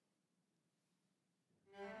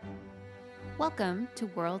Welcome to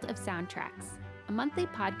World of Soundtracks, a monthly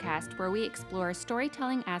podcast where we explore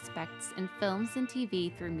storytelling aspects in films and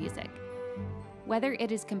TV through music. Whether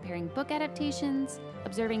it is comparing book adaptations,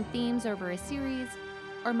 observing themes over a series,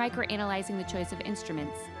 or microanalyzing the choice of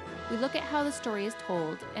instruments, we look at how the story is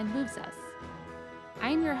told and moves us. I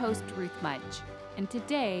am your host, Ruth Mudge, and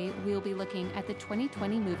today we will be looking at the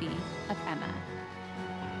 2020 movie of Emma.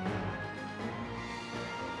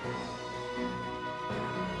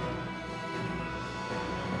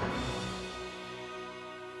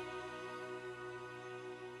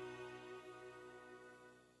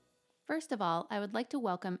 First of all, I would like to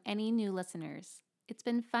welcome any new listeners. It's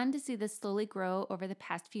been fun to see this slowly grow over the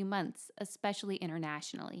past few months, especially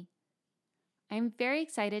internationally. I am very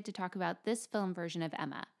excited to talk about this film version of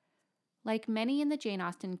Emma. Like many in the Jane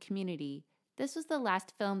Austen community, this was the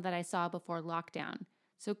last film that I saw before lockdown,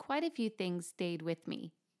 so quite a few things stayed with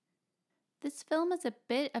me. This film is a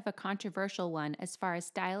bit of a controversial one as far as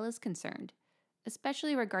style is concerned,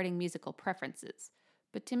 especially regarding musical preferences,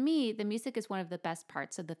 but to me, the music is one of the best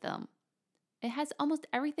parts of the film. It has almost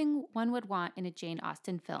everything one would want in a Jane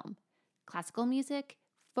Austen film: classical music,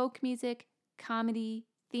 folk music, comedy,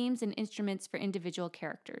 themes, and instruments for individual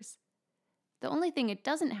characters. The only thing it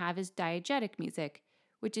doesn't have is diegetic music,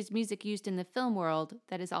 which is music used in the film world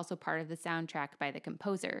that is also part of the soundtrack by the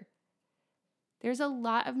composer. There's a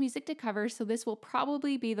lot of music to cover, so this will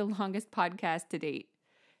probably be the longest podcast to date.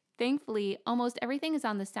 Thankfully, almost everything is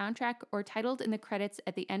on the soundtrack or titled in the credits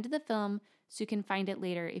at the end of the film, so you can find it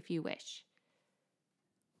later if you wish.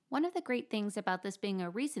 One of the great things about this being a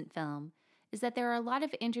recent film is that there are a lot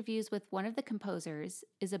of interviews with one of the composers,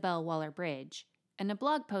 Isabel Waller-Bridge, and a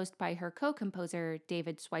blog post by her co-composer,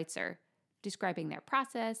 David Schweitzer, describing their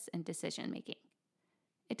process and decision-making.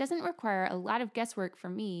 It doesn't require a lot of guesswork for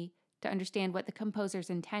me to understand what the composers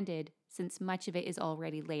intended, since much of it is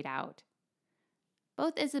already laid out.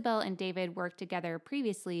 Both Isabel and David worked together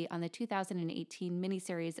previously on the 2018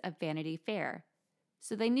 miniseries of Vanity Fair,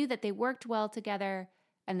 so they knew that they worked well together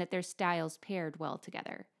and that their styles paired well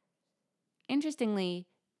together. Interestingly,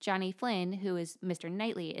 Johnny Flynn, who is Mr.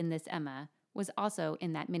 Knightley in this Emma, was also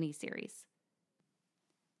in that miniseries.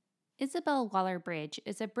 Isabel Waller-Bridge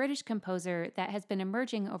is a British composer that has been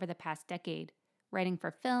emerging over the past decade, writing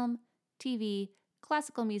for film, TV,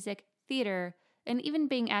 classical music, theater, and even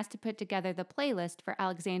being asked to put together the playlist for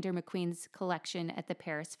Alexander McQueen's collection at the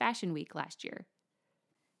Paris Fashion Week last year.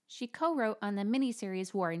 She co-wrote on the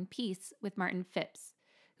miniseries War and Peace with Martin Phipps,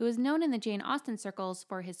 who is known in the Jane Austen circles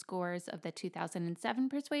for his scores of the 2007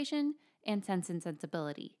 Persuasion and Sense and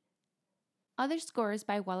Sensibility. Other scores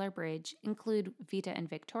by Waller-Bridge include Vita and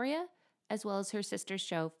Victoria, as well as her sister's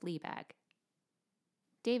show Fleabag.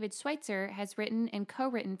 David Schweitzer has written and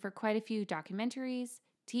co-written for quite a few documentaries,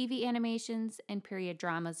 TV animations, and period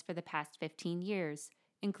dramas for the past 15 years,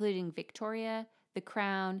 including Victoria, The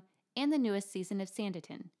Crown, and the newest season of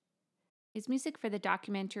Sanditon. His music for the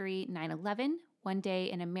documentary 9/11, One Day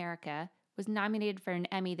in America, was nominated for an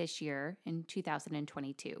Emmy this year in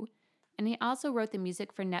 2022, and he also wrote the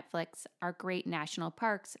music for Netflix Our Great National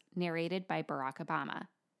Parks, narrated by Barack Obama.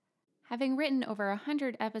 Having written over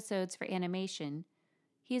 100 episodes for animation,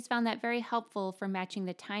 he has found that very helpful for matching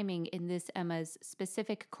the timing in this Emma's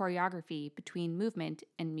specific choreography between movement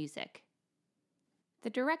and music. The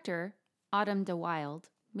director, Autumn de Wilde,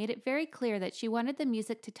 made it very clear that she wanted the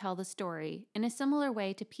music to tell the story in a similar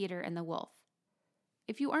way to Peter and the Wolf.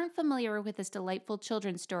 If you aren't familiar with this delightful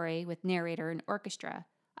children's story with narrator and orchestra,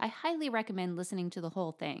 I highly recommend listening to the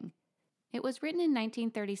whole thing. It was written in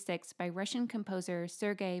 1936 by Russian composer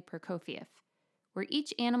Sergei Prokofiev, where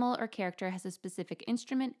each animal or character has a specific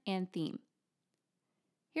instrument and theme.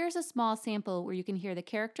 Here's a small sample where you can hear the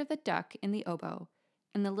character of the duck in the oboe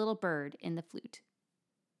and the little bird in the flute.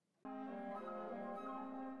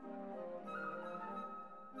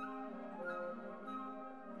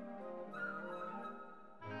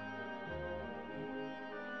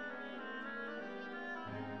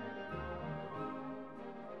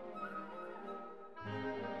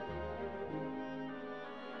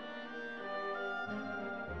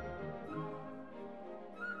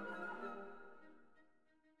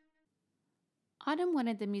 Autumn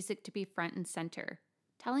wanted the music to be front and center,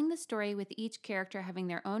 telling the story with each character having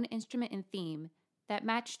their own instrument and theme that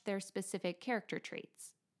matched their specific character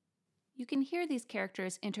traits. You can hear these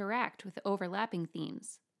characters interact with overlapping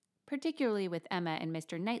themes, particularly with Emma and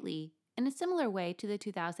Mr. Knightley, in a similar way to the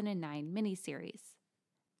 2009 miniseries.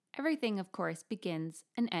 Everything, of course, begins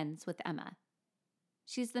and ends with Emma.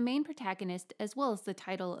 She's the main protagonist as well as the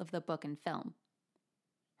title of the book and film.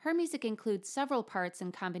 Her music includes several parts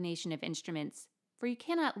and combination of instruments, for you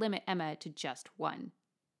cannot limit Emma to just one.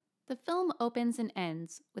 The film opens and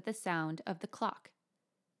ends with the sound of the clock.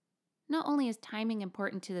 Not only is timing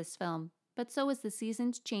important to this film, but so is the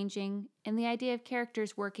seasons changing and the idea of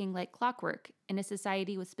characters working like clockwork in a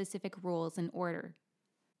society with specific rules and order.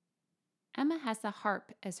 Emma has the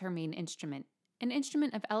harp as her main instrument, an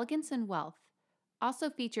instrument of elegance and wealth, also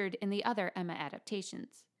featured in the other Emma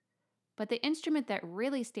adaptations. But the instrument that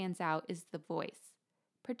really stands out is the voice,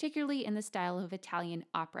 particularly in the style of Italian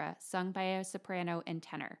opera sung by a soprano and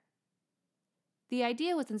tenor. The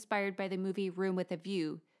idea was inspired by the movie Room with a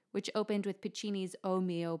View, which opened with Puccini's O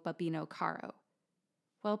mio babbino caro.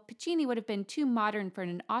 While Puccini would have been too modern for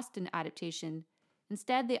an Austen adaptation,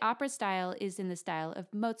 instead the opera style is in the style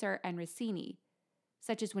of Mozart and Rossini,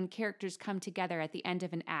 such as when characters come together at the end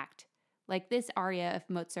of an act, like this aria of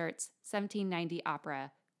Mozart's 1790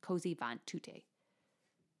 opera Così van tutte.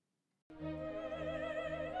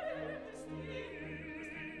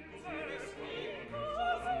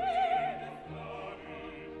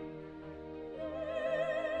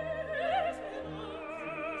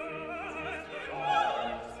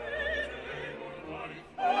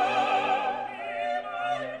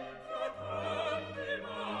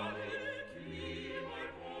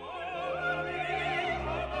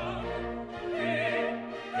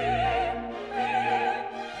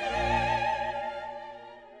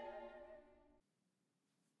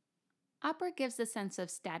 Opera gives a sense of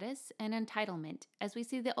status and entitlement as we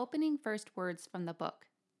see the opening first words from the book.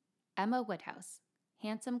 Emma Woodhouse,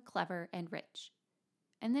 handsome, clever, and rich.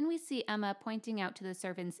 And then we see Emma pointing out to the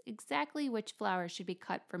servants exactly which flowers should be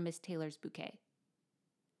cut from Miss Taylor's bouquet.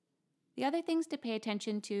 The other things to pay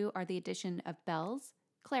attention to are the addition of bells,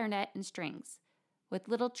 clarinet, and strings, with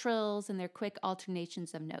little trills and their quick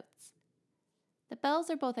alternations of notes. The bells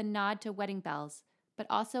are both a nod to wedding bells, but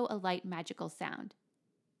also a light magical sound.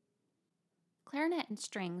 Clarinet and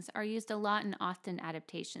strings are used a lot in Austen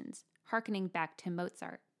adaptations, harkening back to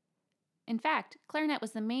Mozart. In fact, clarinet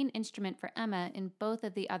was the main instrument for Emma in both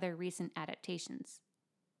of the other recent adaptations.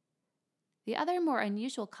 The other more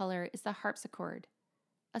unusual color is the harpsichord,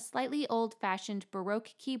 a slightly old-fashioned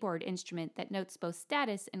Baroque keyboard instrument that notes both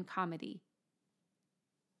status and comedy.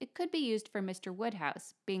 It could be used for Mr.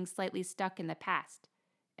 Woodhouse being slightly stuck in the past,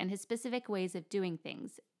 and his specific ways of doing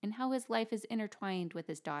things, and how his life is intertwined with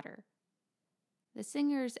his daughter. The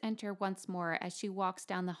singers enter once more as she walks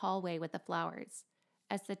down the hallway with the flowers,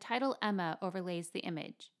 as the title Emma overlays the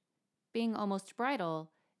image, being almost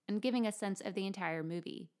bridal and giving a sense of the entire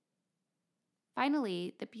movie.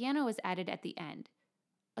 Finally, the piano is added at the end,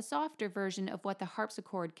 a softer version of what the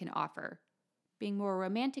harpsichord can offer, being more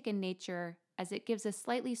romantic in nature as it gives a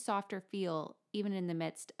slightly softer feel even in the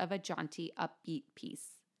midst of a jaunty, upbeat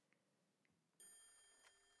piece.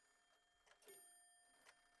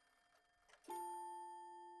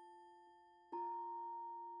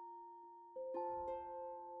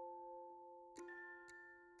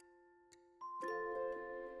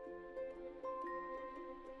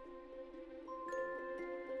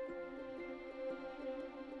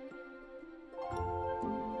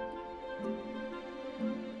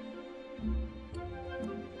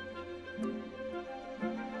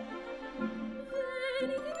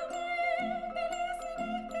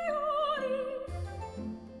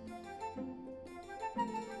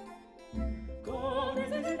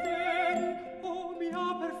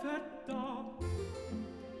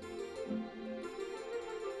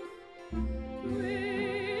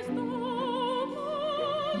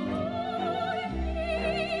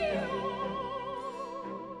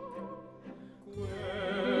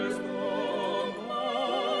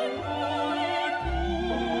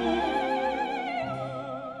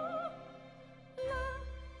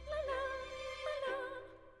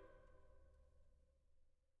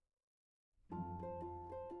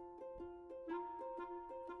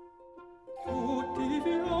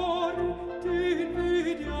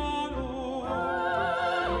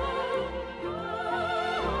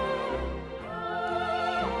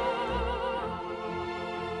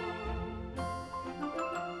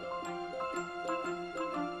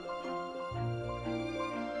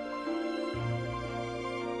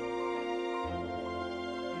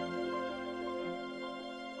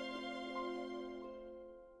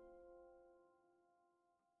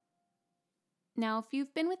 Now, if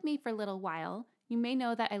you've been with me for a little while, you may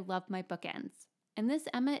know that I love my bookends. And this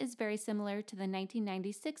Emma is very similar to the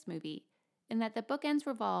 1996 movie, in that the bookends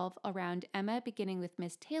revolve around Emma beginning with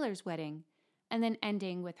Miss Taylor's wedding and then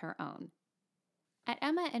ending with her own. At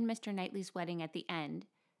Emma and Mr. Knightley's wedding at the end,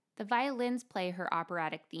 the violins play her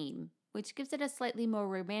operatic theme, which gives it a slightly more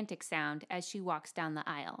romantic sound as she walks down the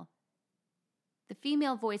aisle. The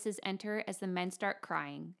female voices enter as the men start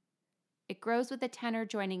crying. It grows with the tenor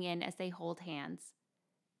joining in as they hold hands.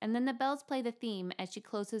 And then the bells play the theme as she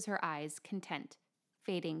closes her eyes, content,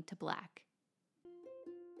 fading to black.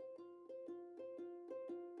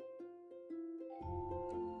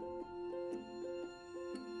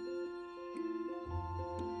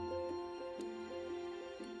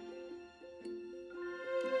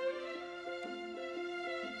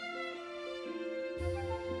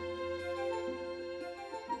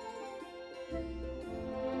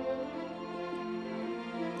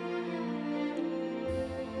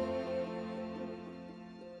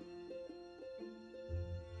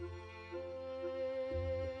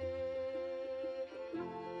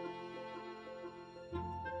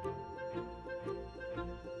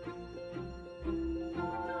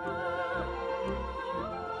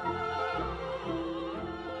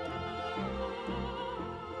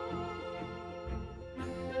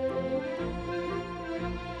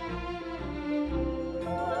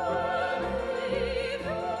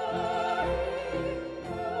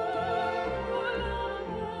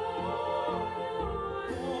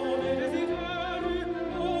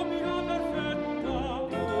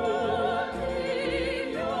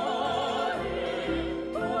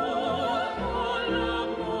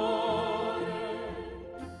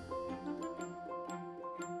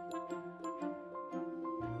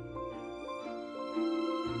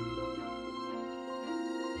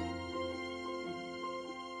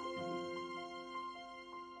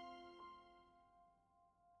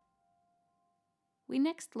 We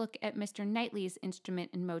next look at Mr. Knightley's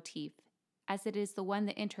instrument and motif, as it is the one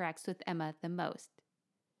that interacts with Emma the most.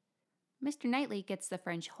 Mr. Knightley gets the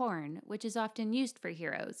French horn, which is often used for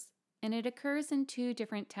heroes, and it occurs in 2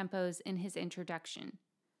 different tempos in his introduction.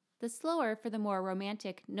 The slower for the more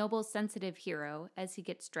romantic, noble, sensitive hero as he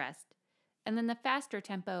gets dressed, and then the faster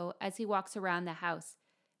tempo as he walks around the house,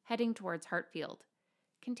 heading towards Hartfield,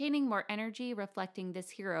 containing more energy reflecting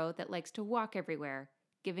this hero that likes to walk everywhere,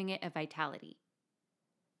 giving it a vitality.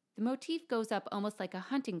 The motif goes up almost like a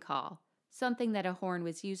hunting call, something that a horn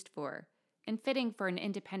was used for, and fitting for an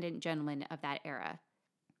independent gentleman of that era.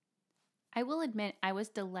 I will admit I was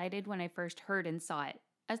delighted when I first heard and saw it,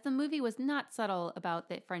 as the movie was not subtle about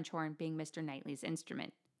the French horn being Mr. Knightley's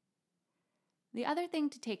instrument. The other thing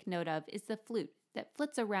to take note of is the flute that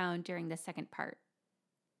flits around during the second part.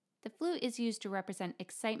 The flute is used to represent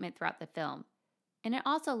excitement throughout the film, and it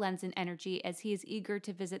also lends an energy as he is eager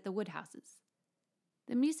to visit the Woodhouses.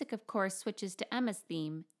 The music, of course, switches to Emma's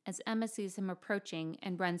theme as Emma sees him approaching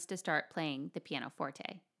and runs to start playing the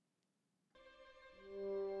pianoforte.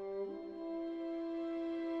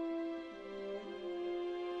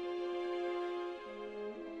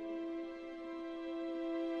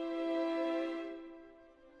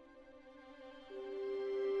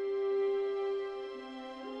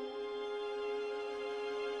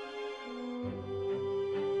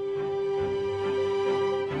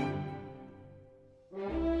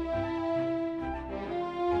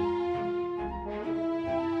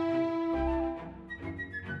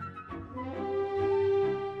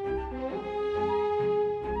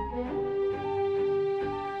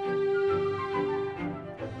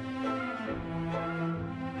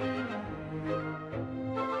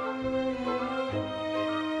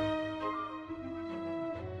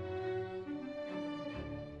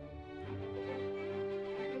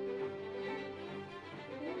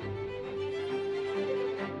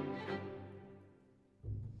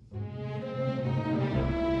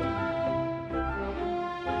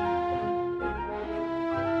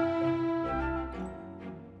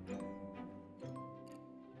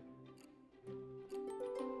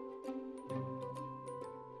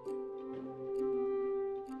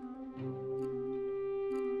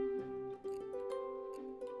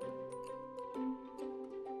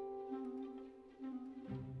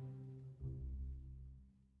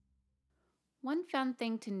 One fun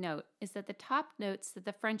thing to note is that the top notes that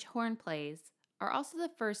the French horn plays are also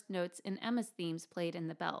the first notes in Emma's themes played in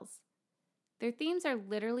the bells. Their themes are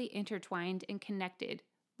literally intertwined and connected,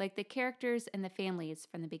 like the characters and the families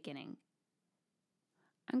from the beginning.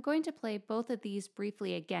 I'm going to play both of these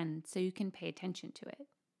briefly again so you can pay attention to it.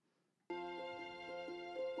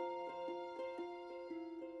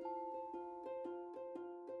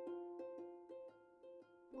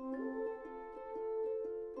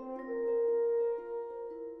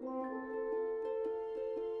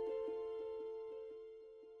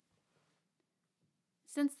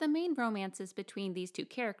 Since the main romance is between these 2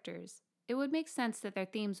 characters, it would make sense that their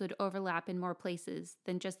themes would overlap in more places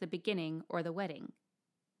than just the beginning or the wedding.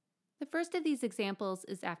 The first of these examples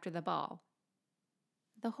is after the ball.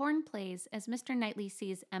 The horn plays as Mr. Knightley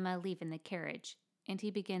sees Emma leave in the carriage, and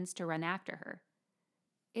he begins to run after her.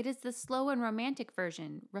 It is the slow and romantic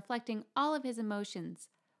version, reflecting all of his emotions,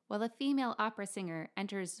 while a female opera singer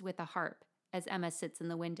enters with a harp as Emma sits in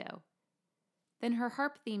the window. Then her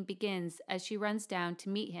harp theme begins as she runs down to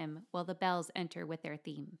meet him while the bells enter with their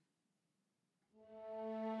theme.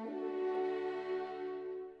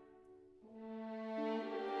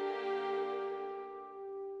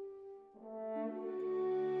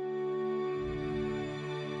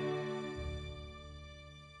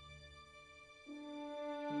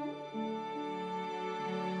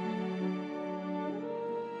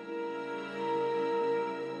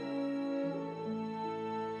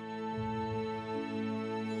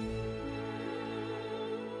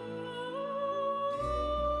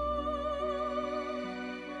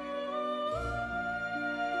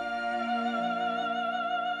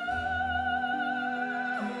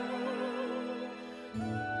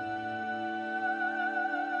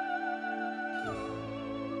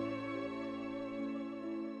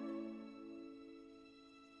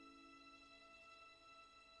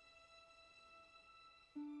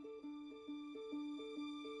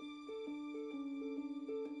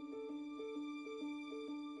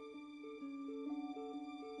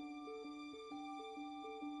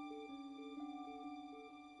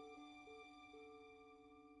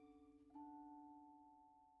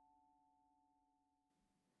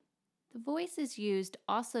 The voice is used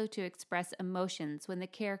also to express emotions when the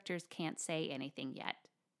characters can't say anything yet.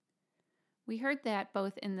 We heard that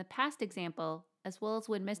both in the past example, as well as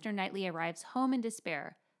when Mr. Knightley arrives home in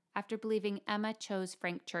despair after believing Emma chose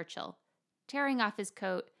Frank Churchill, tearing off his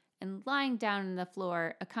coat and lying down on the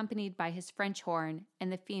floor accompanied by his French horn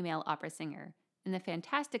and the female opera singer, in the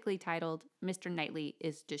fantastically titled Mr. Knightley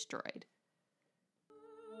is Destroyed.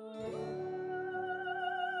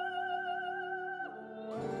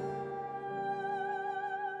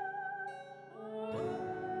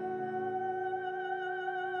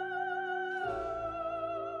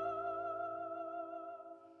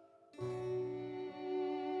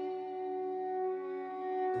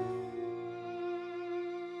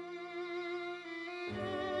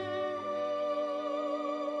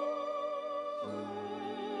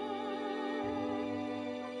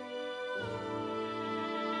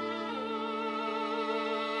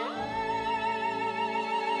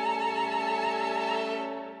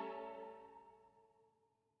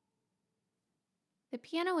 The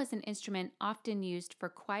piano is an instrument often used for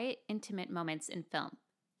quiet, intimate moments in film,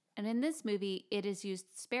 and in this movie it is used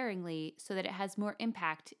sparingly so that it has more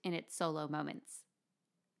impact in its solo moments.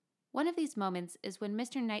 One of these moments is when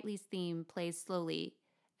Mr. Knightley's theme plays slowly,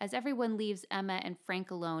 as everyone leaves Emma and Frank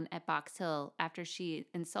alone at Box Hill after she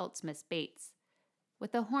insults Miss Bates,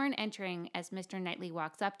 with the horn entering as Mr. Knightley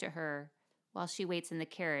walks up to her while she waits in the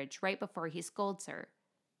carriage right before he scolds her,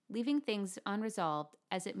 leaving things unresolved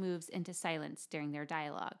as it moves into silence during their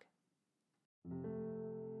dialogue.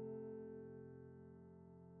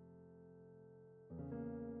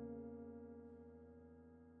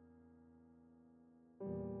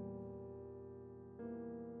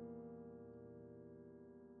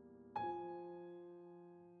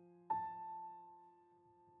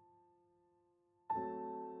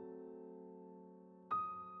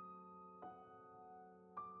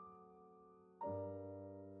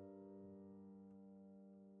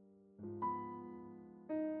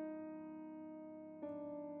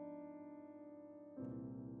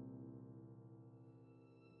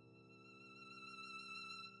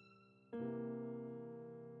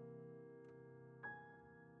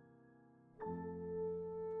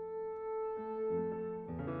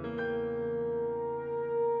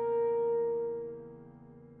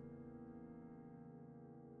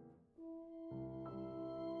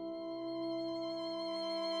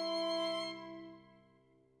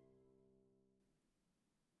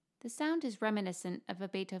 The sound is reminiscent of a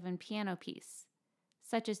Beethoven piano piece,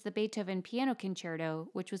 such as the Beethoven Piano Concerto,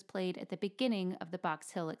 which was played at the beginning of the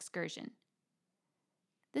Box Hill excursion.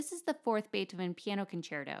 This is the fourth Beethoven Piano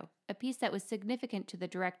Concerto, a piece that was significant to the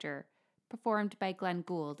director, performed by Glenn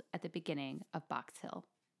Gould at the beginning of Box Hill.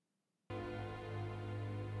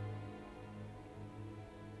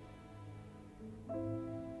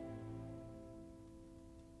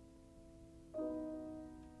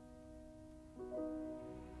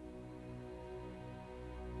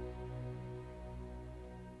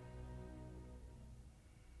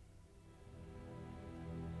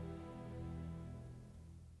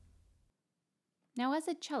 Now, as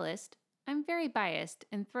a cellist, I'm very biased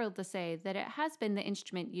and thrilled to say that it has been the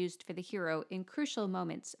instrument used for the hero in crucial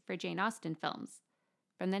moments for Jane Austen films,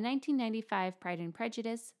 from the 1995 Pride and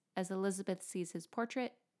Prejudice, as Elizabeth sees his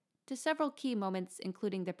portrait, to several key moments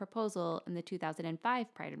including the proposal in the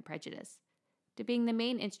 2005 Pride and Prejudice, to being the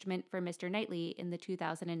main instrument for Mr. Knightley in the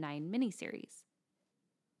 2009 miniseries.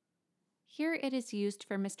 Here it is used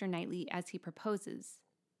for Mr. Knightley as he proposes,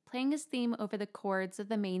 playing his theme over the chords of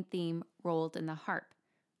the main theme rolled in the harp,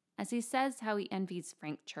 as he says how he envies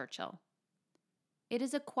Frank Churchill. It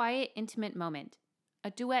is a quiet, intimate moment,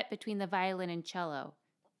 a duet between the violin and cello,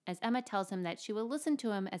 as Emma tells him that she will listen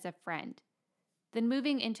to him as a friend, then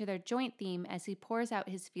moving into their joint theme as he pours out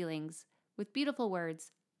his feelings with beautiful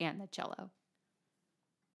words and the cello.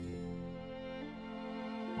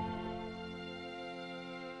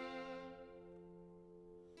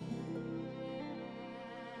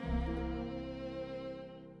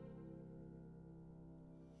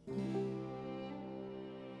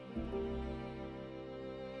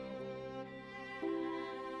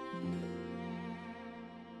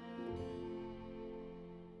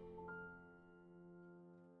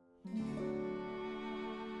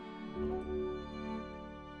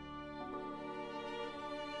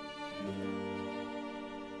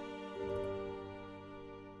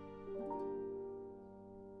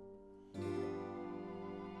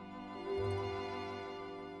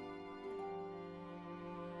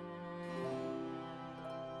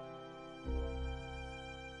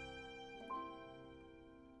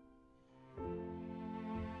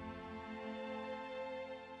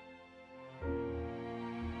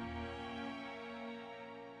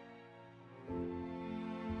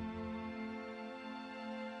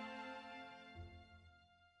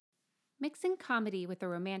 Mixing comedy with the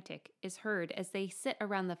romantic is heard as they sit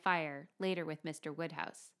around the fire later with Mr.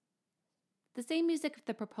 Woodhouse. The same music of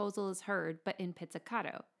the proposal is heard, but in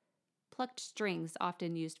pizzicato, plucked strings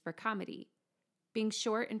often used for comedy, being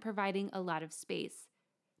short and providing a lot of space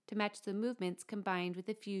to match the movements combined with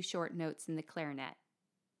a few short notes in the clarinet.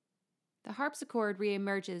 The harpsichord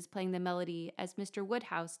reemerges playing the melody as Mr.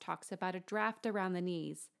 Woodhouse talks about a draft around the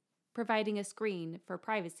knees, providing a screen for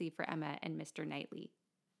privacy for Emma and Mr. Knightley.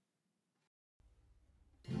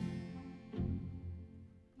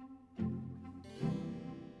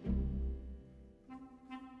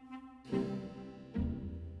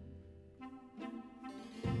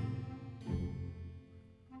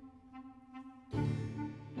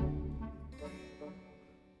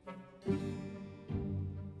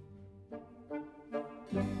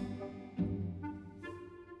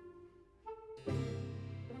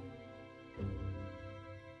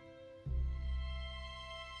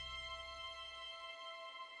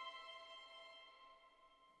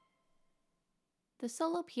 The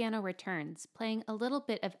solo piano returns, playing a little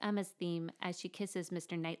bit of Emma's theme as she kisses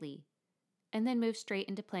Mr. Knightley, and then moves straight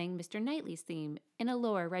into playing Mr. Knightley's theme in a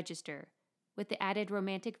lower register, with the added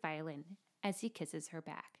romantic violin as he kisses her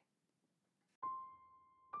back.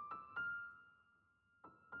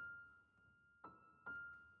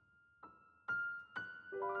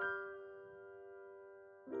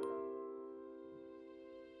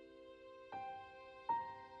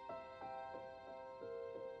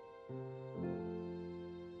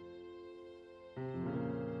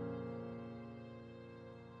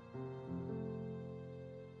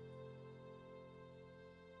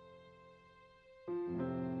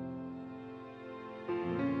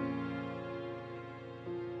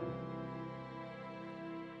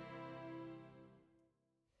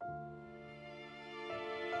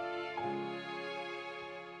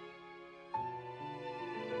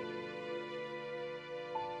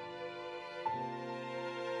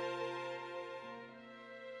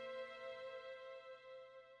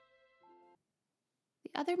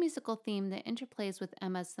 The other musical theme that interplays with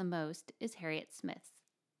Emma's the most is Harriet Smith's.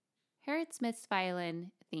 Harriet Smith's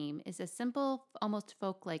violin theme is a simple, almost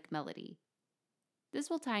folk-like melody. This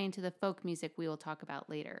will tie into the folk music we will talk about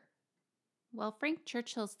later. While Frank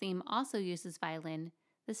Churchill's theme also uses violin,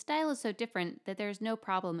 the style is so different that there is no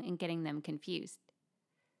problem in getting them confused.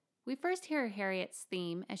 We first hear Harriet's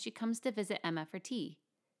theme as she comes to visit Emma for tea.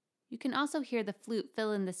 You can also hear the flute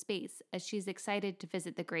fill in the space as she's excited to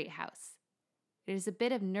visit the great house. It is a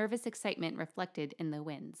bit of nervous excitement reflected in the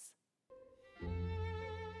winds.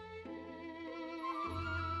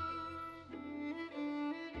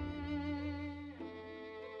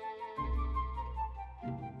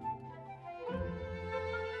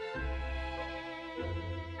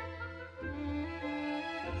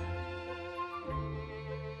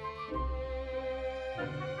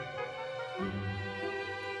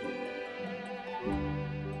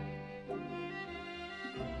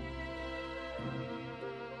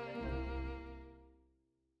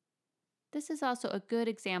 This is also a good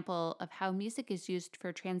example of how music is used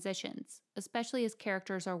for transitions, especially as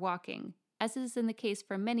characters are walking, as is in the case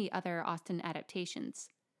for many other Austen adaptations.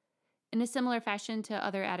 In a similar fashion to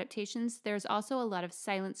other adaptations, there's also a lot of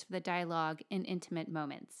silence for the dialogue in intimate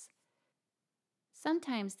moments.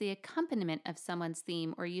 Sometimes the accompaniment of someone's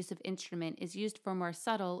theme or use of instrument is used for more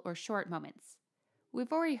subtle or short moments.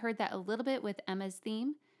 We've already heard that a little bit with Emma's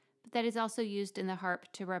theme, but that is also used in the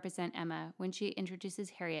harp to represent Emma when she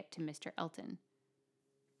introduces Harriet to Mr. Elton.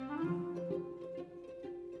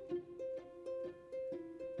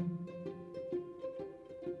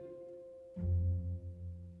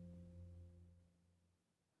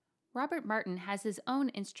 Robert Martin has his own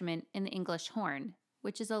instrument in the English horn,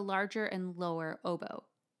 which is a larger and lower oboe.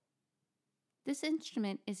 This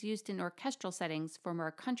instrument is used in orchestral settings for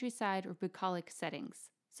more countryside or bucolic settings,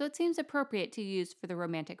 so it seems appropriate to use for the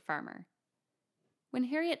romantic farmer. When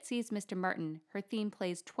Harriet sees Mr. Martin, her theme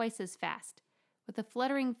plays twice as fast, with a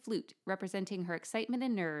fluttering flute representing her excitement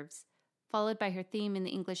and nerves, followed by her theme in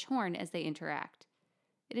the English horn as they interact.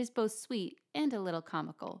 It is both sweet and a little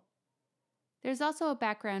comical. There's also a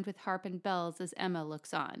background with harp and bells as Emma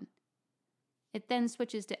looks on. It then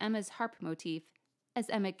switches to Emma's harp motif as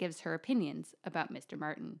Emma gives her opinions about Mr.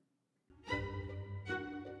 Martin.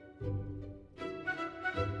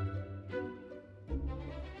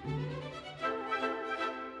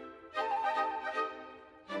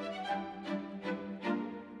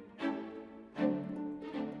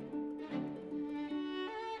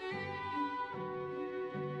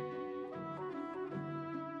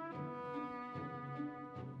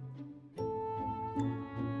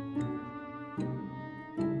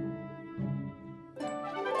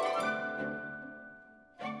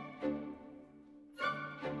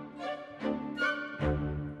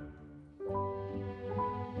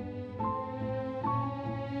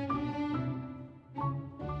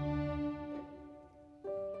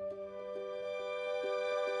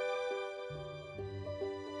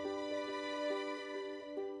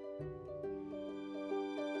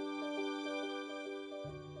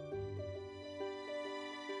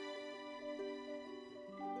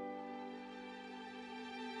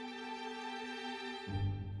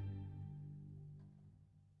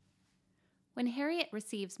 When Harriet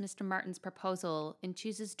receives Mr. Martin's proposal and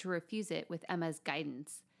chooses to refuse it with Emma's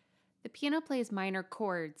guidance, the piano plays minor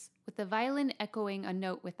chords, with the violin echoing a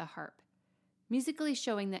note with the harp, musically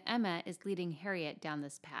showing that Emma is leading Harriet down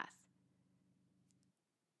this path.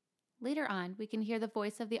 Later on, we can hear the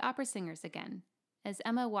voice of the opera singers again, as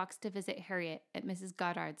Emma walks to visit Harriet at Mrs.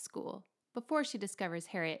 Goddard's school, before she discovers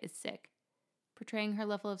Harriet is sick, portraying her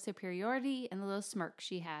level of superiority and the little smirk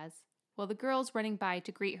she has, while the girls running by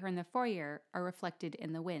to greet her in the foyer are reflected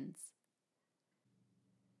in the winds.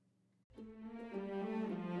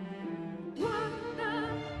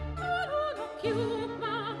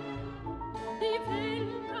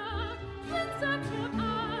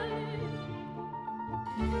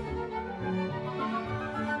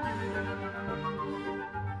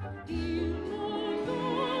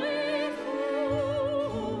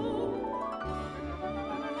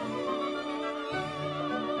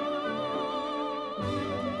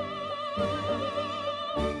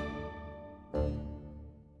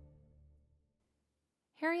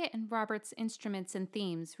 Harriet and Robert's instruments and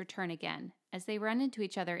themes return again as they run into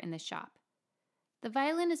each other in the shop. The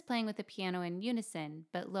violin is playing with the piano in unison,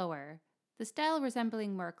 but lower, the style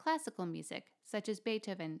resembling more classical music, such as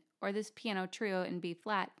Beethoven or this piano trio in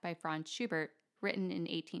B-flat by Franz Schubert, written in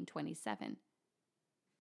 1827.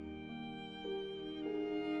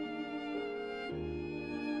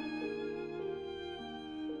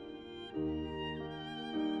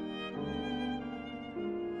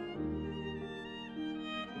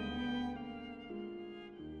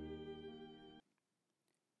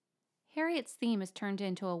 Harriet's theme is turned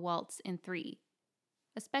into a waltz in 3,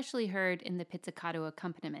 especially heard in the pizzicato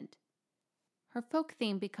accompaniment. Her folk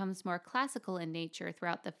theme becomes more classical in nature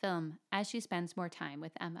throughout the film as she spends more time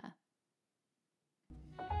with Emma.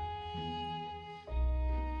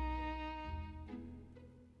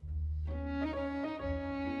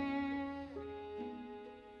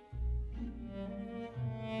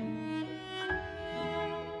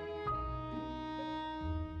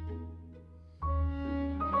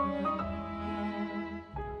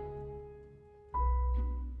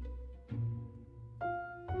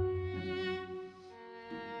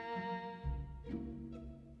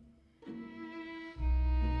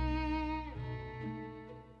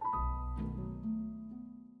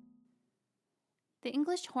 The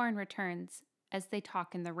English horn returns as they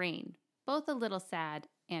talk in the rain, both a little sad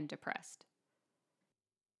and depressed.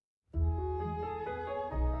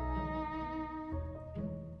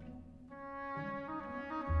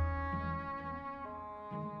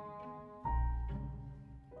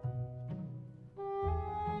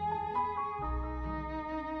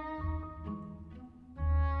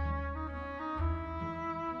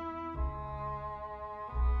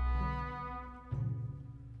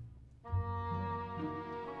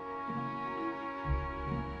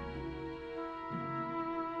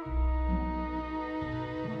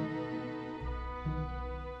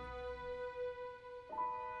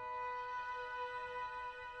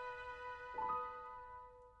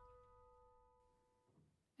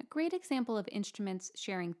 great example of instruments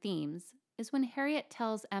sharing themes is when Harriet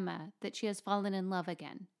tells Emma that she has fallen in love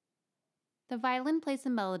again. The violin plays the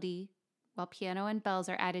melody, while piano and bells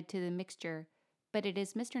are added to the mixture, but it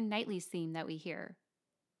is Mr. Knightley's theme that we hear.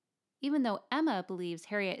 Even though Emma believes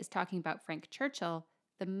Harriet is talking about Frank Churchill,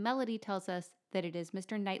 the melody tells us that it is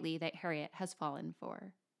Mr. Knightley that Harriet has fallen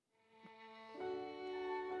for.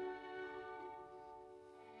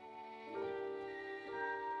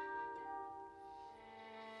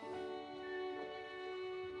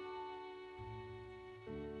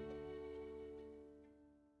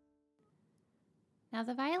 Now,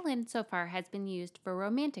 the violin so far has been used for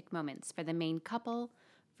romantic moments for the main couple,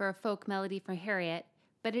 for a folk melody for Harriet,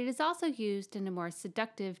 but it is also used in a more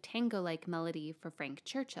seductive tango-like melody for Frank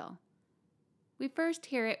Churchill. We first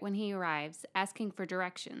hear it when he arrives, asking for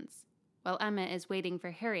directions, while Emma is waiting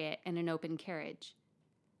for Harriet in an open carriage.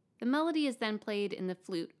 The melody is then played in the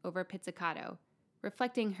flute over pizzicato,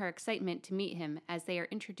 reflecting her excitement to meet him as they are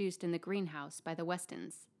introduced in the greenhouse by the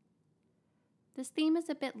Westons. This theme is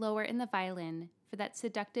a bit lower in the violin for that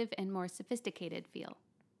seductive and more sophisticated feel.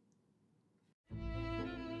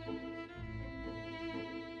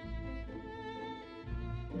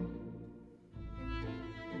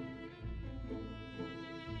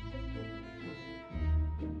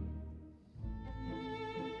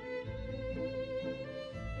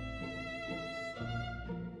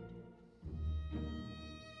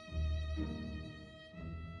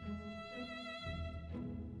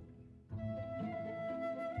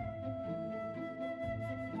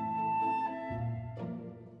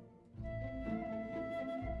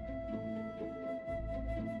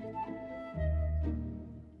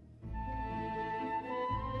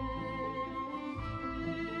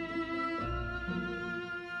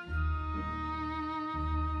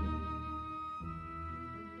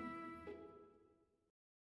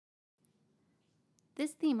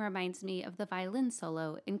 This theme reminds me of the violin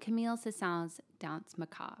solo in Camille Saint-Saëns' Danse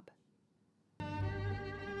Macabre.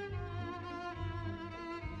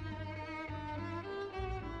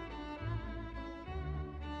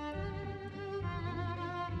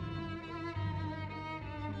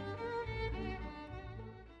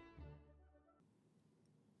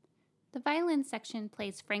 The violin section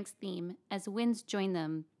plays Frank's theme as winds join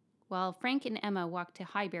them, while Frank and Emma walk to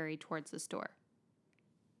Highbury towards the store.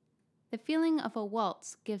 The feeling of a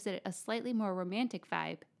waltz gives it a slightly more romantic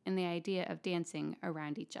vibe and the idea of dancing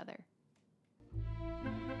around each other.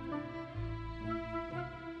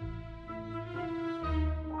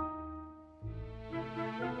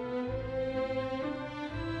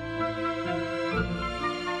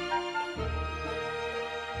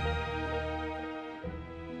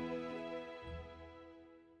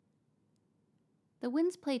 The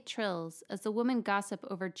winds play trills as the women gossip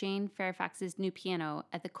over Jane Fairfax's new piano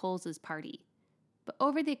at the Coleses' party, but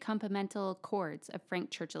over the accompanimental chords of Frank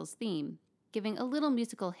Churchill's theme, giving a little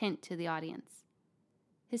musical hint to the audience.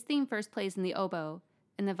 His theme first plays in the oboe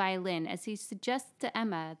and the violin as he suggests to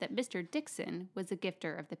Emma that Mr. Dixon was a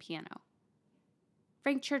gifter of the piano.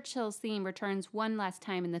 Frank Churchill's theme returns one last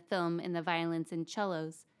time in the film in the violins and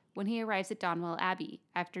cellos when he arrives at Donwell Abbey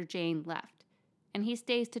after Jane left, and he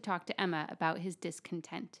stays to talk to Emma about his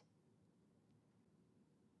discontent.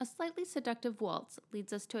 A slightly seductive waltz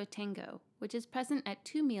leads us to a tango, which is present at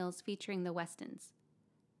 2 meals featuring the Westons.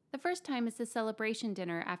 The first time is the celebration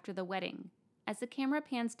dinner after the wedding, as the camera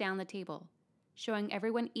pans down the table, showing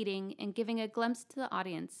everyone eating and giving a glimpse to the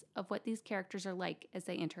audience of what these characters are like as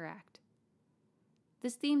they interact.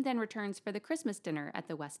 This theme then returns for the Christmas dinner at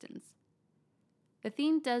the Westons. The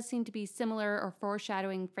theme does seem to be similar or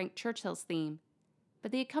foreshadowing Frank Churchill's theme, but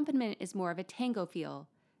the accompaniment is more of a tango feel,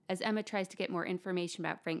 as Emma tries to get more information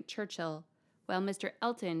about Frank Churchill, while Mr.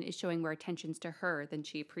 Elton is showing more attentions to her than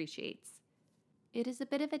she appreciates. It is a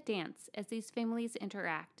bit of a dance as these families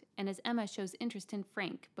interact, and as Emma shows interest in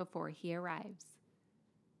Frank before he arrives.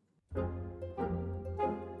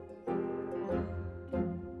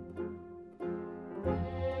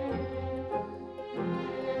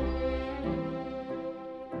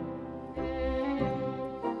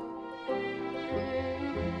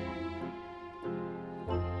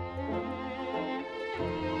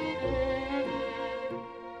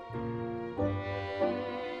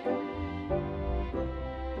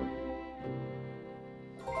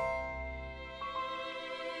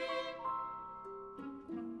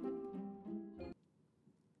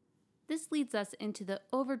 This leads us into the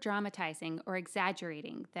over-dramatizing or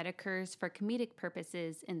exaggerating that occurs for comedic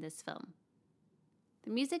purposes in this film. The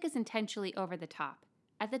music is intentionally over the top,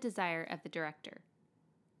 at the desire of the director.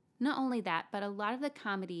 Not only that, but a lot of the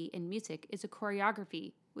comedy in music is a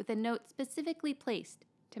choreography with a note specifically placed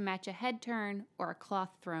to match a head turn or a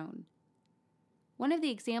cloth thrown. One of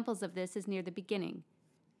the examples of this is near the beginning,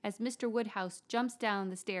 as Mr. Woodhouse jumps down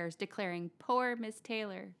the stairs declaring, "Poor Miss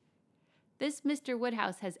Taylor." This Mr.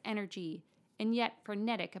 Woodhouse has energy, and yet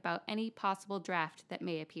frenetic about any possible draft that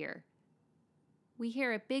may appear. We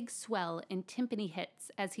hear a big swell in timpani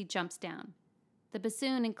hits as he jumps down. The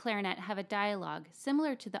bassoon and clarinet have a dialogue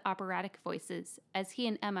similar to the operatic voices as he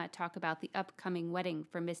and Emma talk about the upcoming wedding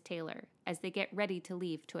for Miss Taylor as they get ready to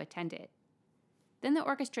leave to attend it. Then the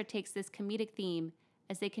orchestra takes this comedic theme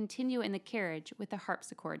as they continue in the carriage with the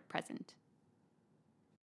harpsichord present.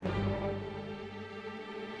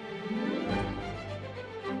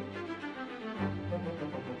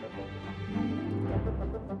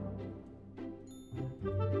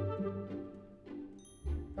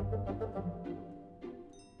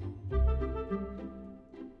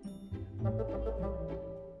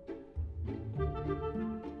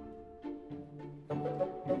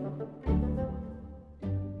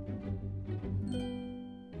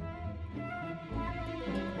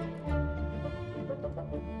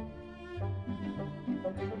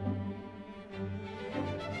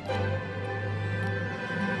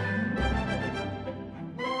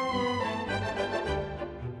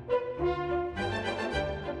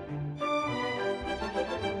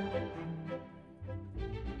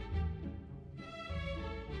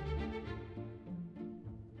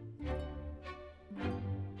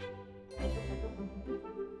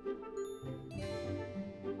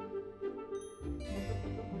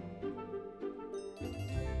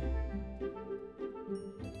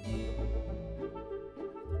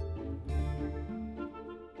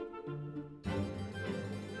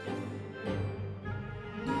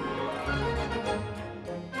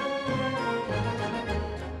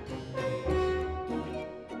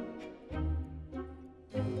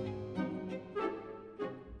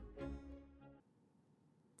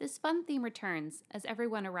 This fun theme returns as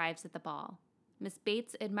everyone arrives at the ball. Miss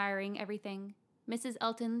Bates admiring everything, Mrs.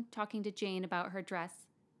 Elton talking to Jane about her dress,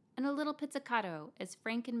 and a little pizzicato as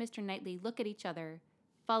Frank and Mr. Knightley look at each other,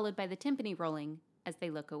 followed by the timpani rolling as they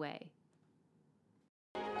look away.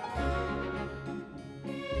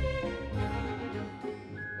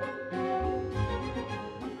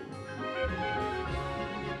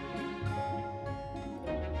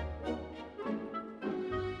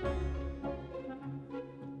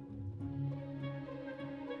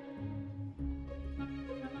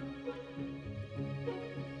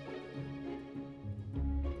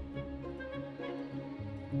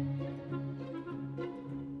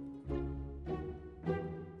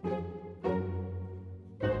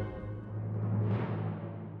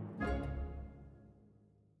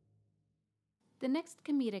 The next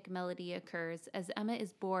comedic melody occurs as Emma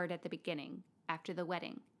is bored at the beginning, after the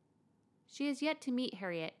wedding. She is yet to meet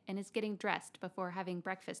Harriet and is getting dressed before having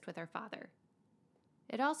breakfast with her father.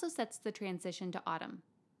 It also sets the transition to autumn.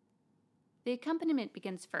 The accompaniment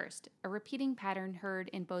begins first, a repeating pattern heard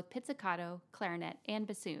in both pizzicato, clarinet, and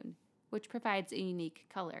bassoon, which provides a unique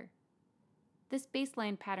color. This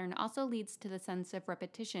bassline pattern also leads to the sense of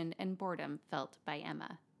repetition and boredom felt by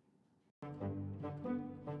Emma.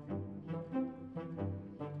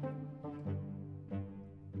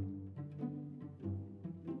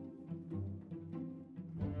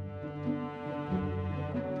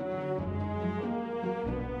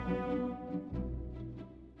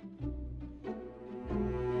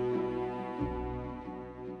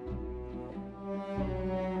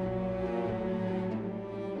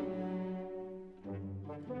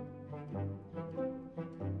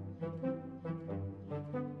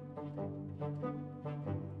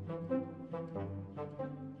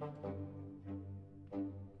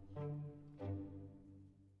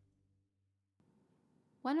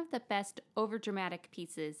 One of the best overdramatic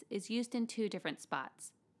pieces is used in two different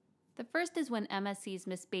spots. The first is when Emma sees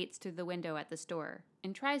Miss Bates through the window at the store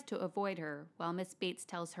and tries to avoid her while Miss Bates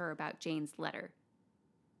tells her about Jane's letter.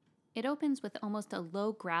 It opens with almost a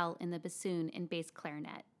low growl in the bassoon and bass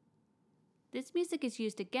clarinet. This music is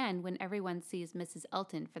used again when everyone sees Mrs.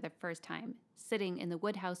 Elton for the first time, sitting in the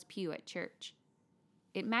Woodhouse pew at church.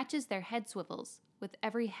 It matches their head swivels, with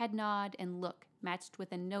every head nod and look matched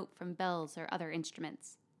with a note from bells or other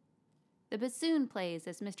instruments. The bassoon plays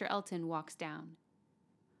as Mr. Elton walks down.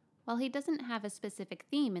 While he doesn't have a specific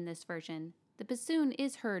theme in this version, the bassoon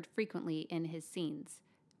is heard frequently in his scenes,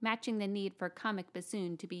 matching the need for comic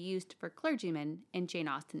bassoon to be used for clergymen in Jane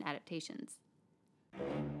Austen adaptations.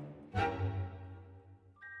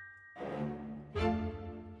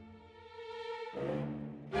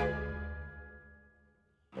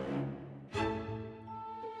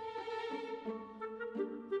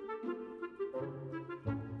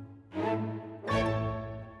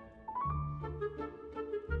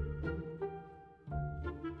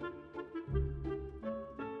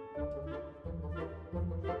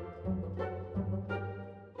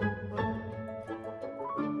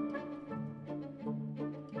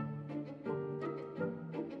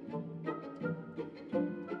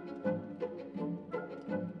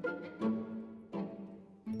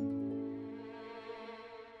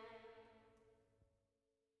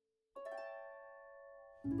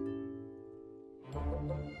 I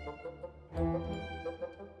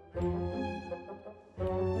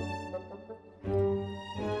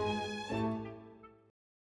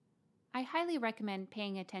highly recommend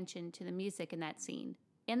paying attention to the music in that scene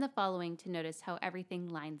and the following to notice how everything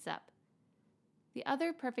lines up. The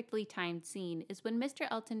other perfectly timed scene is when Mr.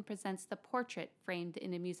 Elton presents the portrait framed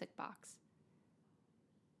in a music box.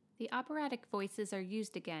 The operatic voices are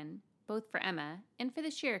used again, both for Emma and for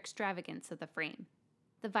the sheer extravagance of the frame.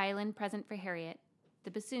 The violin present for Harriet,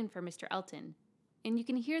 the bassoon for Mr. Elton, and you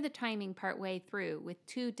can hear the timing partway through with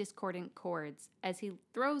two discordant chords as he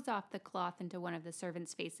throws off the cloth into one of the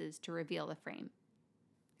servants' faces to reveal the frame.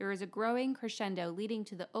 There is a growing crescendo leading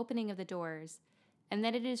to the opening of the doors, and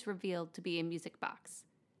then it is revealed to be a music box.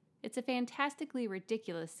 It's a fantastically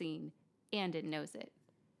ridiculous scene, and it knows it.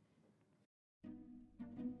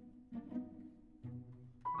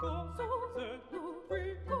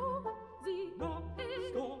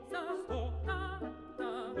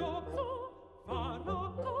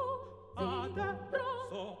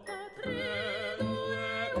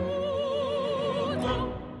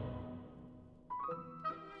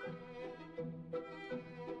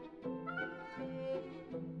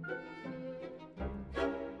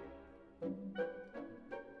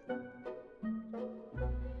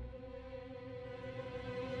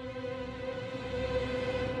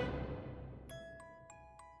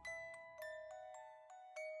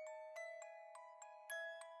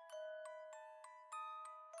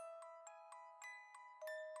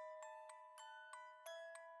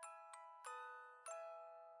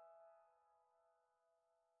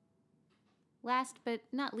 Last but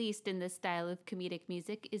not least in this style of comedic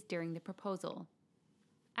music is during the proposal.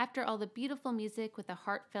 After all the beautiful music with the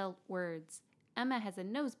heartfelt words, Emma has a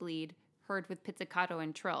nosebleed, heard with pizzicato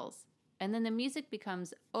and trills, and then the music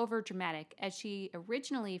becomes overdramatic as she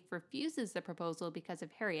originally refuses the proposal because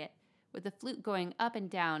of Harriet, with the flute going up and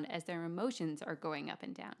down as their emotions are going up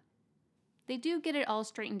and down. They do get it all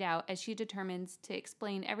straightened out as she determines to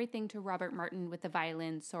explain everything to Robert Martin with the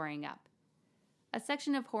violin soaring up. A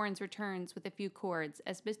section of horns returns with a few chords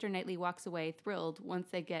as Mr. Knightley walks away thrilled once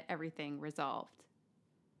they get everything resolved.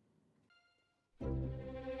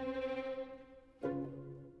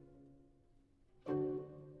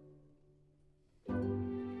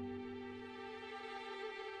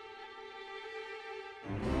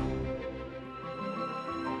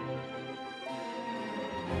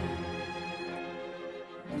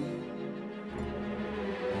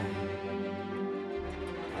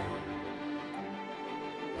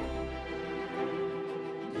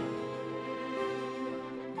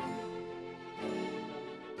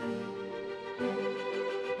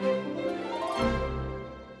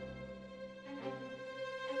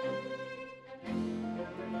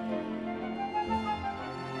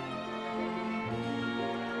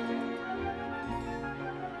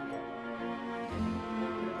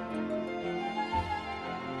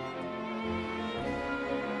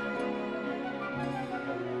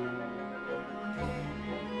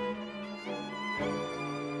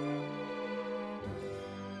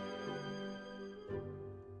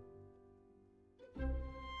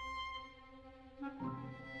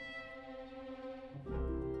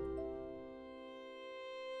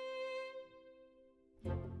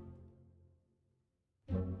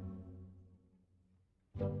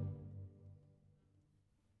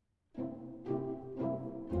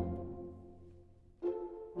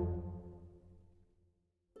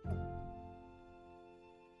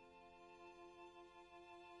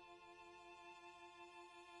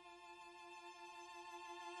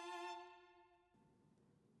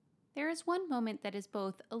 There is one moment that is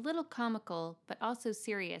both a little comical but also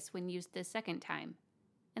serious when used the second time,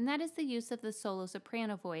 and that is the use of the solo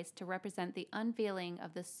soprano voice to represent the unveiling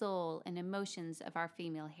of the soul and emotions of our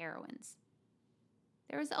female heroines.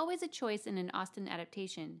 There is always a choice in an Austen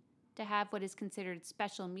adaptation to have what is considered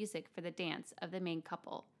special music for the dance of the main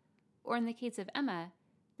couple, or in the case of Emma,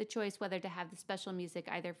 the choice whether to have the special music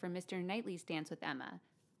either for Mr. Knightley's dance with Emma,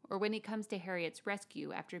 or when he comes to Harriet's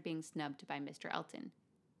rescue after being snubbed by Mr. Elton.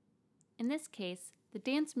 In this case, the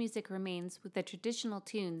dance music remains with the traditional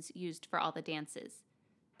tunes used for all the dances,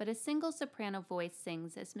 but a single soprano voice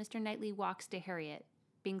sings as Mr. Knightley walks to Harriet,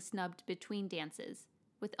 being snubbed between dances,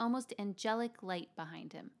 with almost angelic light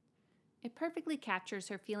behind him. It perfectly captures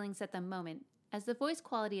her feelings at the moment, as the voice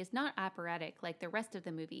quality is not operatic like the rest of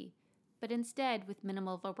the movie, but instead with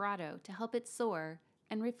minimal vibrato to help it soar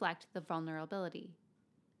and reflect the vulnerability.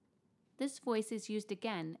 This voice is used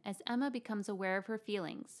again as Emma becomes aware of her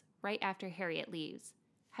feelings right after Harriet leaves,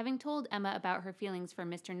 having told Emma about her feelings for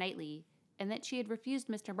Mr. Knightley and that she had refused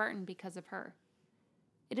Mr. Martin because of her.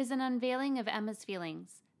 It is an unveiling of Emma's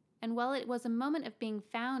feelings, and while it was a moment of being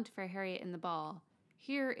found for Harriet in the ball,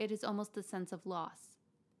 here it is almost a sense of loss.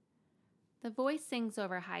 The voice sings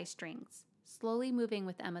over high strings, slowly moving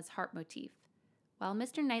with Emma's heart motif, while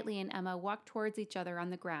Mr. Knightley and Emma walk towards each other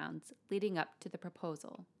on the grounds leading up to the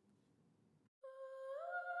proposal.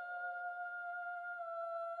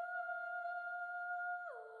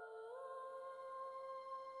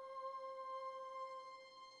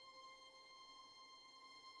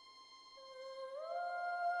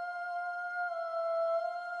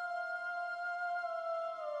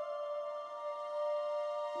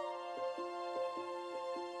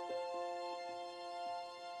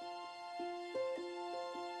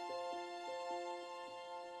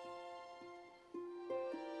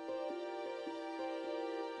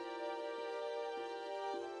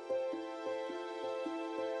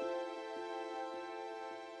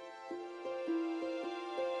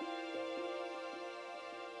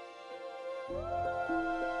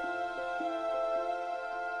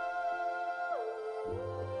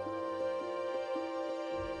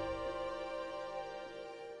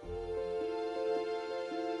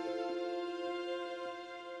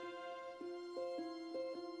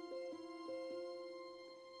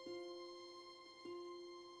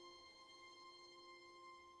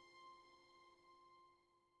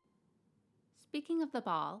 Speaking of the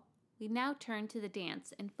ball, we now turn to the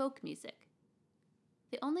dance and folk music.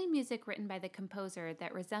 The only music written by the composer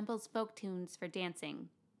that resembles folk tunes for dancing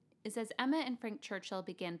is as Emma and Frank Churchill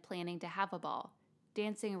begin planning to have a ball,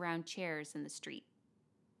 dancing around chairs in the street.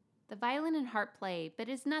 The violin and harp play, but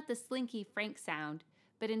it is not the slinky Frank sound,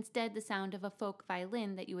 but instead the sound of a folk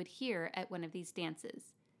violin that you would hear at one of these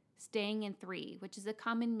dances, staying in 3, which is a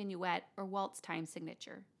common minuet or waltz time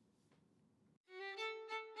signature.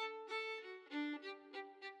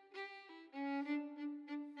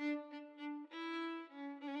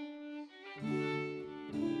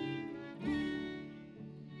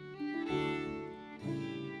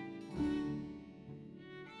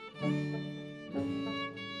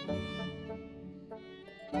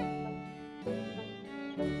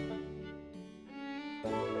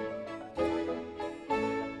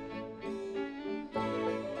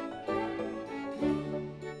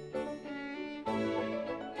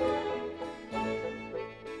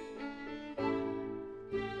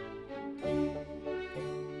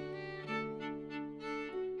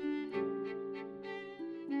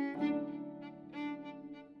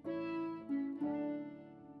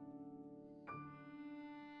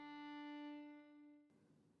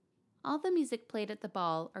 All the music played at the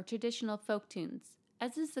ball are traditional folk tunes,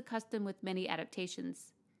 as is the custom with many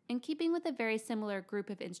adaptations, in keeping with a very similar group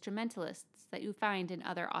of instrumentalists that you find in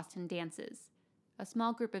other Austen dances, a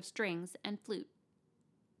small group of strings and flute.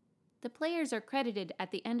 The players are credited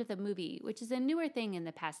at the end of the movie, which is a newer thing in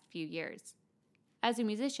the past few years. As a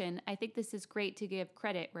musician, I think this is great to give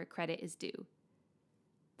credit where credit is due.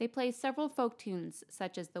 They play several folk tunes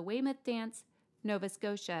such as the Weymouth Dance, Nova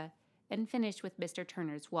Scotia, and finish with Mr.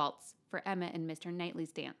 Turner's Waltz for Emma and Mr.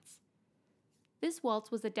 Knightley's dance. This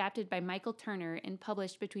waltz was adapted by Michael Turner and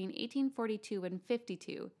published between 1842 and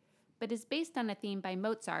 52, but is based on a theme by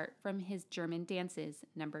Mozart from his German Dances,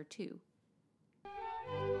 No. 2.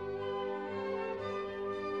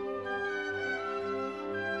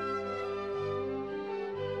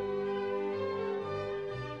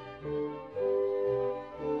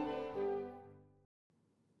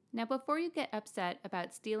 Now, before you get upset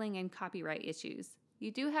about stealing and copyright issues,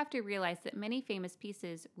 you do have to realize that many famous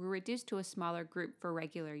pieces were reduced to a smaller group for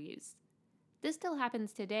regular use. This still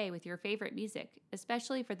happens today with your favorite music,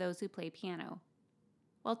 especially for those who play piano.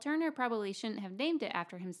 While Turner probably shouldn't have named it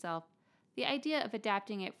after himself, the idea of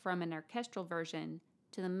adapting it from an orchestral version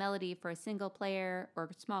to the melody for a single player or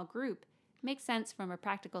small group makes sense from a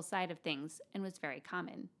practical side of things and was very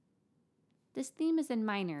common. This theme is in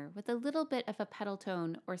minor, with a little bit of a pedal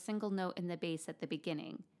tone or single note in the bass at the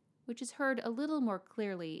beginning, which is heard a little more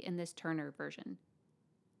clearly in this Turner version.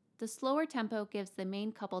 The slower tempo gives the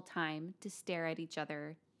main couple time to stare at each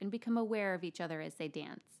other and become aware of each other as they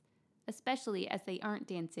dance, especially as they aren't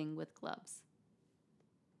dancing with gloves.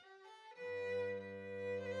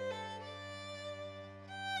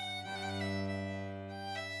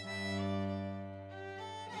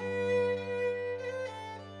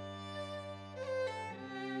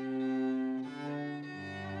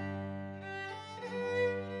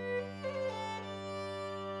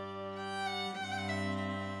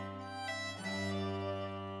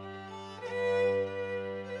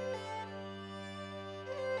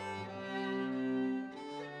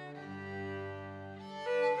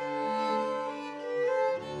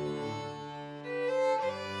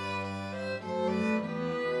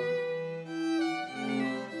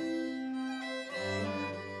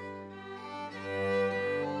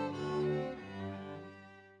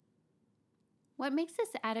 What makes this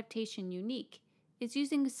adaptation unique is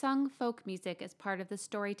using sung folk music as part of the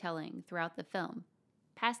storytelling throughout the film,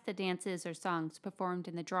 past the dances or songs performed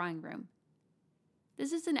in the drawing room.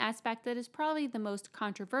 This is an aspect that is probably the most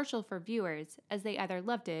controversial for viewers, as they either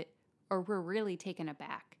loved it or were really taken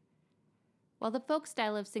aback. While the folk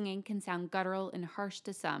style of singing can sound guttural and harsh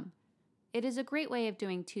to some, it is a great way of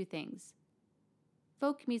doing two things.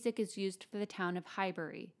 Folk music is used for the town of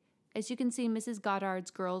Highbury, as you can see Mrs.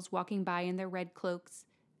 Goddard's girls walking by in their red cloaks,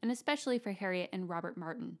 and especially for Harriet and Robert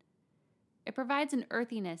Martin. It provides an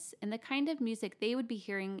earthiness and the kind of music they would be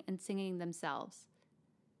hearing and singing themselves.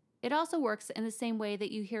 It also works in the same way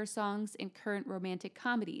that you hear songs in current romantic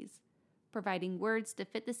comedies, providing words to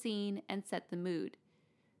fit the scene and set the mood.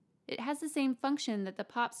 It has the same function that the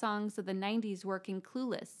pop songs of the 90s work in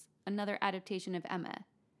Clueless, another adaptation of Emma.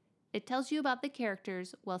 It tells you about the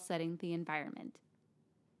characters while setting the environment.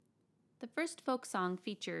 The first folk song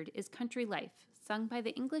featured is Country Life, sung by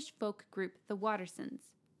the English folk group The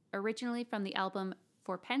Watersons, originally from the album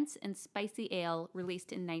Fourpence and Spicy Ale,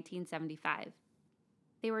 released in 1975.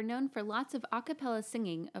 They were known for lots of a cappella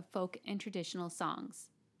singing of folk and traditional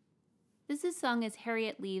songs. This is sung as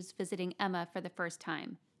Harriet leaves visiting Emma for the first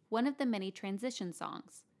time, one of the many transition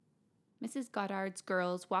songs. Mrs. Goddard's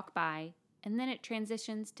girls walk by, and then it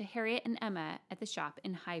transitions to Harriet and Emma at the shop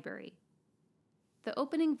in Highbury. The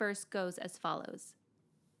opening verse goes as follows.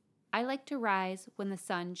 I like to rise when the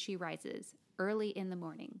sun she rises, early in the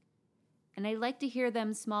morning. And I like to hear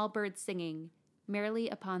them small birds singing, merrily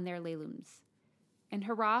upon their lalums. And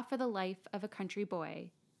hurrah for the life of a country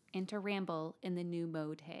boy, and to ramble in the new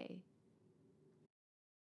mowed hay.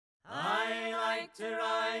 I like to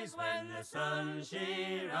rise when the sun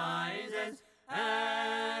she rises,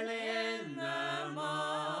 early in the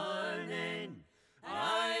morning.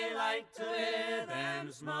 I like to hear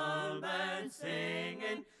them small birds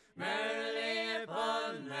singing, merrily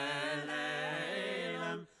upon their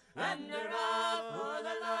lalum, and hurrah for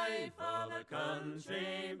the life of a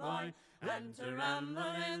country boy, and to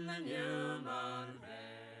ramble in the new mown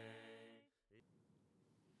hay.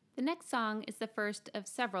 The next song is the first of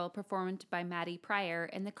several performed by Maddie Pryor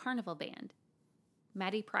and the Carnival Band.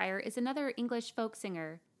 Maddie Pryor is another English folk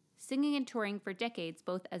singer, singing and touring for decades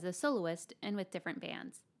both as a soloist and with different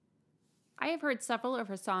bands. I have heard several of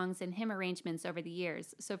her songs and hymn arrangements over the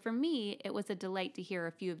years, so for me, it was a delight to hear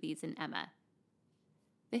a few of these in Emma.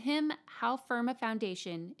 The hymn How Firm a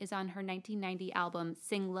Foundation is on her 1990 album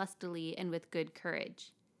Sing Lustily and with Good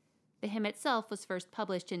Courage. The hymn itself was first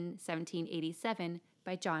published in 1787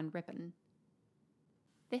 by John Rippon.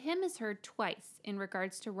 The hymn is heard twice in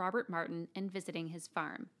regards to Robert Martin and visiting his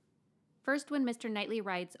farm. First when Mr. Knightley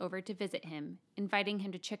rides over to visit him, inviting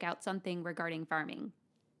him to check out something regarding farming.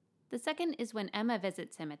 The second is when Emma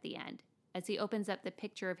visits him at the end, as he opens up the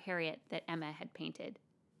picture of Harriet that Emma had painted.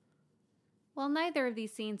 While neither of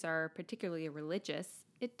these scenes are particularly religious,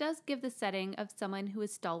 it does give the setting of someone who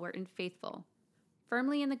is stalwart and faithful,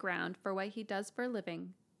 firmly in the ground for what he does for a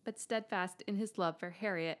living, but steadfast in his love for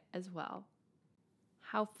Harriet as well.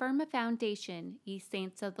 How firm a foundation, ye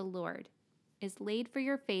saints of the Lord, is laid for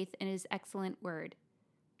your faith in his excellent word.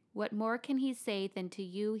 What more can he say than to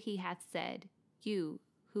you he hath said, you,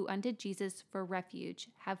 who unto Jesus for refuge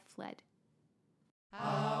have fled?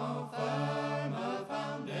 How firm a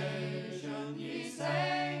foundation, ye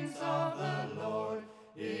saints of the Lord,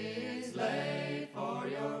 is laid for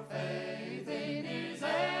your faith in his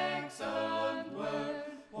excellent word.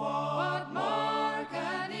 What more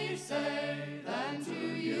can he say than to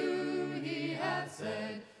you he hath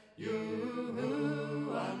said, you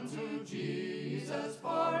who unto Jesus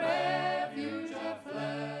for refuge have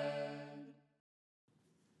fled?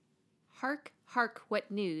 Hark, Hark,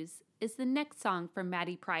 What News is the next song from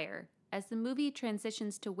Maddie Pryor, as the movie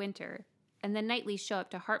transitions to winter, and the Knightleys show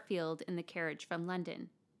up to Hartfield in the carriage from London.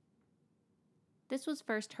 This was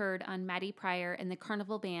first heard on Maddie Pryor and the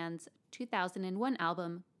Carnival Band's 2001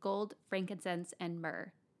 album, Gold, Frankincense, and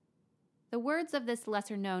Myrrh. The words of this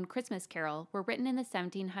lesser-known Christmas carol were written in the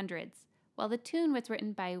 1700s, while the tune was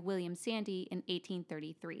written by William Sandy in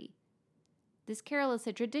 1833. This carol is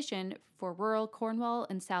a tradition for rural Cornwall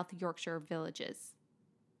and South Yorkshire villages.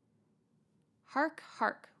 Hark,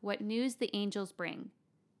 hark, what news the angels bring!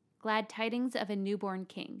 Glad tidings of a newborn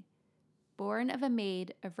king, born of a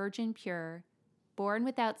maid, a virgin pure, born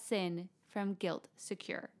without sin, from guilt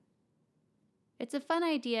secure. It's a fun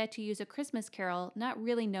idea to use a Christmas carol not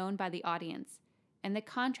really known by the audience, and the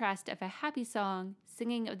contrast of a happy song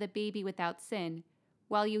singing of the baby without sin,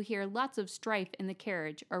 while you hear lots of strife in the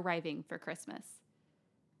carriage arriving for Christmas.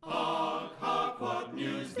 Hark, hark, what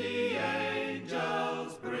news the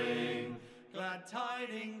angels bring! Glad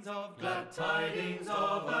glad tidings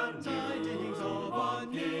of a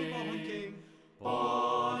newborn King,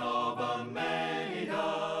 born of a maid,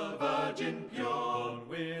 a virgin pure, born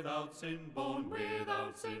without sin,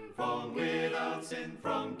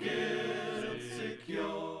 from guilt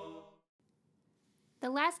secure. The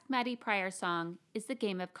last Maddie Pryor song is The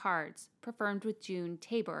Game of Cards, performed with June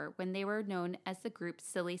Tabor when they were known as the group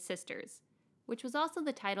Silly Sisters, which was also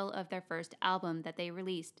the title of their first album that they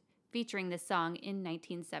released, featuring this song in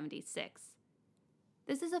 1976.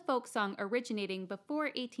 This is a folk song originating before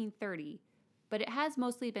 1830, but it has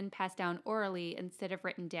mostly been passed down orally instead of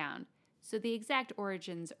written down, so the exact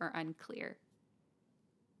origins are unclear.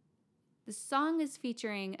 The song is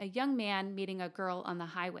featuring a young man meeting a girl on the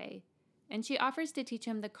highway, and she offers to teach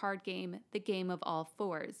him the card game, The Game of All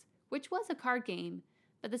Fours, which was a card game,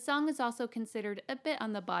 but the song is also considered a bit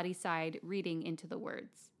on the bawdy side, reading into the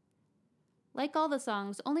words. Like all the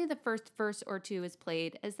songs, only the first verse or two is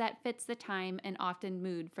played, as that fits the time and often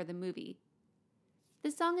mood for the movie.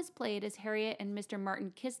 The song is played as Harriet and Mr.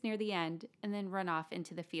 Martin kiss near the end and then run off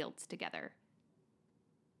into the fields together.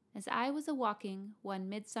 As I was a-walking one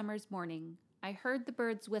midsummer's morning, I heard the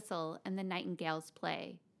birds whistle and the nightingales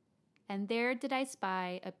play. And there did I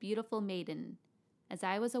spy a beautiful maiden, as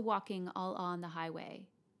I was a-walking all on the highway.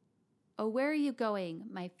 Oh, where are you going,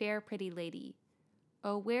 my fair pretty lady?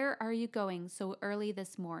 Oh, where are you going so early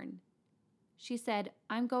this morn? She said,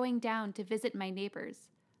 I'm going down to visit my neighbors.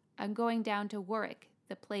 I'm going down to Warwick,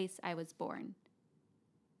 the place I was born.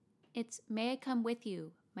 It's, may I come with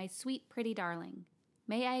you, my sweet pretty darling?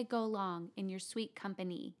 May I go along in your sweet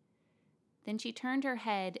company? Then she turned her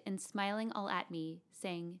head and smiling all at me,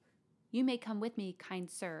 saying, You may come with me, kind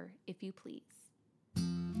sir, if you please.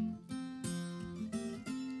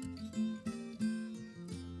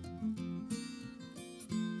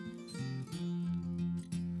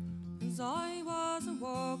 As I was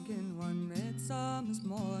a-walking one midsummer's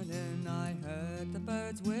morning, I heard the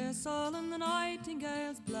birds whistle and the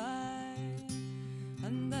nightingales play.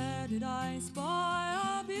 And there did I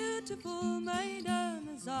spy a beautiful maiden,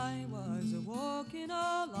 as I was a-walking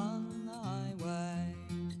along the highway.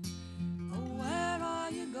 Oh, where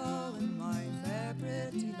are you going, my fair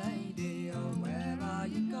pretty lady? Oh, where are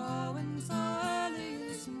you going so early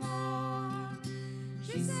this morn?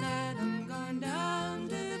 She said, I'm going down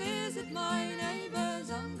to visit my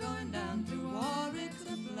neighbors. I'm going down to Warwick,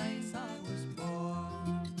 the place I was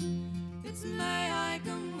born. It's may I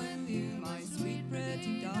come with you, my sweet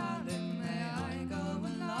pretty darling? May I go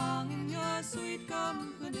along in your sweet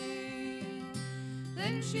company?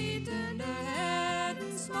 Then she turned her head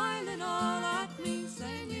and smiling all at me,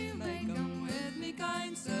 saying, You may come with me,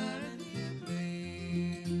 kind sir, if you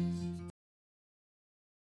please.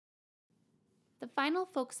 The final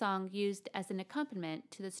folk song used as an accompaniment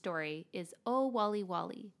to the story is O Wally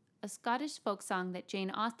Wally, a Scottish folk song that Jane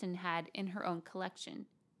Austen had in her own collection.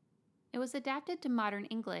 It was adapted to modern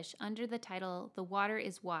English under the title The Water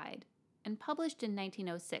is Wide and published in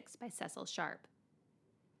 1906 by Cecil Sharp.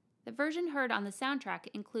 The version heard on the soundtrack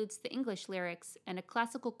includes the English lyrics and a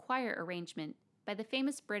classical choir arrangement by the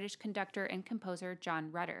famous British conductor and composer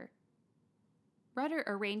John Rutter. Rutter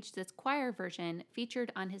arranged this choir version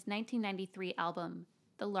featured on his 1993 album,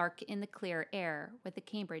 The Lark in the Clear Air, with the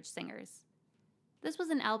Cambridge Singers. This was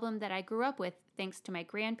an album that I grew up with thanks to my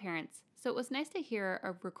grandparents, so it was nice to hear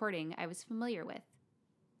a recording I was familiar with.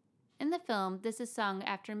 In the film, this is sung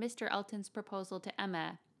after Mr. Elton's proposal to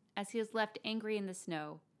Emma, as he is left angry in the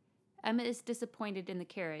snow. Emma is disappointed in the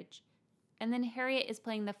carriage, and then Harriet is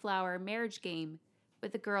playing the flower marriage game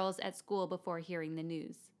with the girls at school before hearing the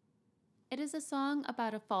news. It is a song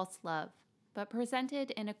about a false love, but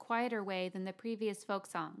presented in a quieter way than the previous folk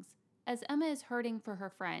songs, as Emma is hurting for her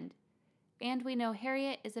friend, and we know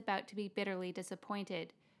Harriet is about to be bitterly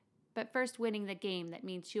disappointed, but first winning the game that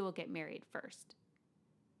means she will get married first.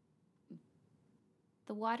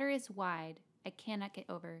 The water is wide, I cannot get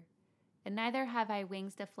over, and neither have I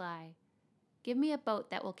wings to fly. Give me a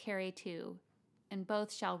boat that will carry two, and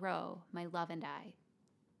both shall row, my love and I.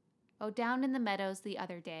 Oh, down in the meadows the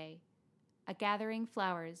other day, a gathering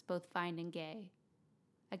flowers both fine and gay,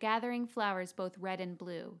 a gathering flowers both red and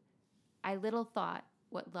blue, I little thought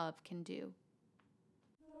what love can do.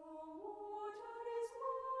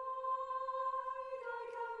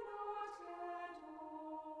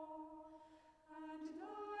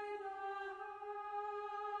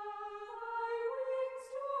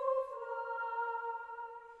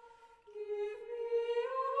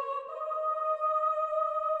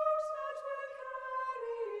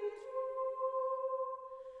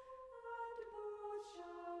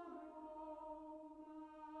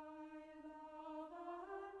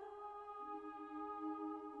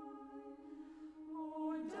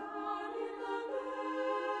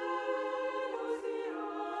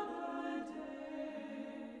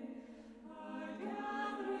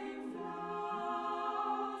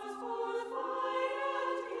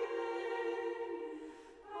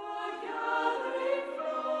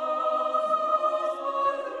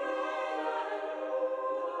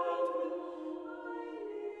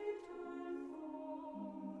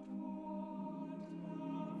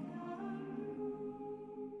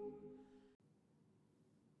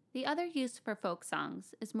 The other use for folk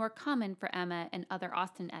songs is more common for Emma and other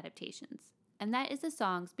Austen adaptations, and that is the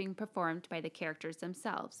songs being performed by the characters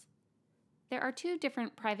themselves. There are 2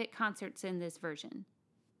 different private concerts in this version.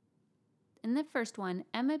 In the first one,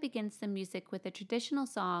 Emma begins the music with the traditional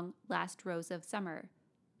song Last Rose of Summer,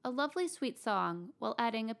 a lovely sweet song while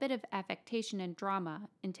adding a bit of affectation and drama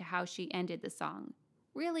into how she ended the song,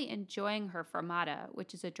 really enjoying her fermata,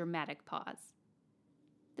 which is a dramatic pause.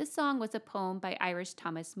 This song was a poem by Irish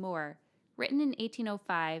Thomas Moore, written in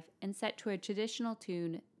 1805 and set to a traditional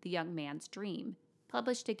tune, The Young Man's Dream,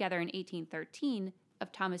 published together in 1813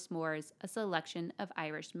 of Thomas Moore's A Selection of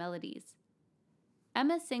Irish Melodies.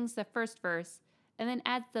 Emma sings the first verse and then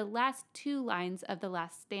adds the last 2 lines of the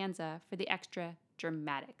last stanza for the extra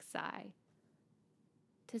dramatic sigh.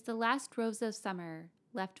 "'Tis the last rose of summer,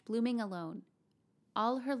 left blooming alone.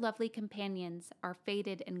 All her lovely companions are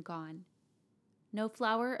faded and gone. No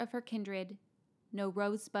flower of her kindred, no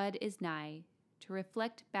rosebud is nigh, to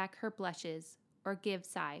reflect back her blushes or give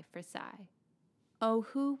sigh for sigh. Oh,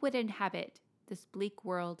 who would inhabit this bleak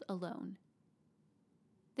world alone?"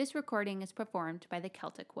 This recording is performed by the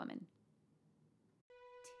Celtic Woman.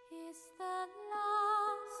 "'Tis the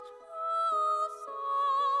last rose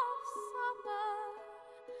of summer,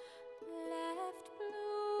 left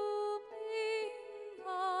blooming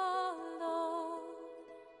alone.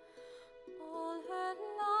 All her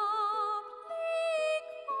lovely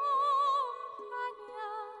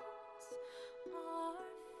companions are faded and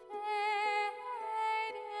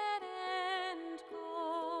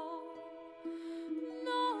gone.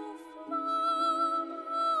 No flower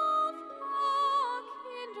of her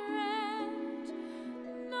kindred,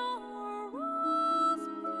 no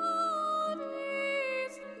rosebud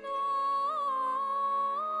is nigh,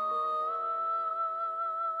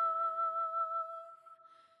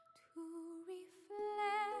 to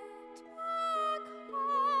reflect back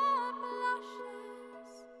her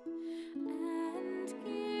blushes and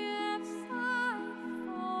give sigh for sigh."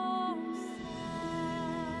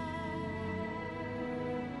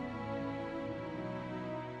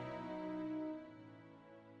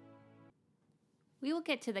 We will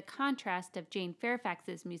get to the contrast of Jane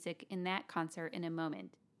Fairfax's music in that concert in a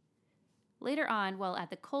moment. Later on, while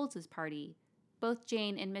at the Coles' party, both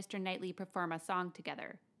Jane and Mr. Knightley perform a song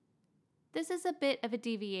together. This is a bit of a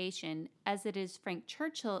deviation, as it is Frank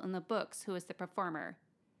Churchill in the books who is the performer.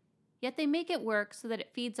 Yet they make it work so that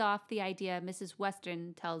it feeds off the idea Mrs.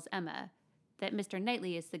 Weston tells Emma, that Mr.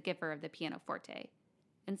 Knightley is the giver of the pianoforte,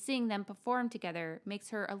 and seeing them perform together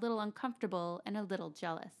makes her a little uncomfortable and a little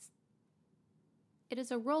jealous. It is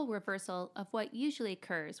a role reversal of what usually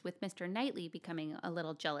occurs with Mr. Knightley becoming a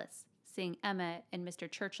little jealous, seeing Emma and Mr.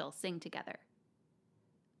 Churchill sing together.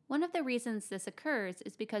 One of the reasons this occurs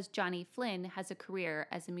is because Johnny Flynn has a career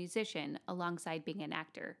as a musician alongside being an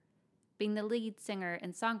actor, being the lead singer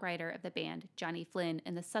and songwriter of the band Johnny Flynn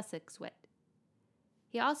and the Sussex Wit.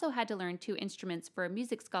 He also had to learn 2 instruments for a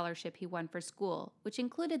music scholarship he won for school, which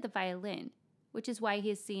included the violin, which is why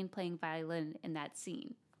he is seen playing violin in that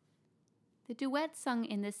scene. The duet sung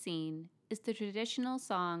in this scene is the traditional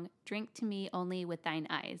song "Drink to Me Only with Thine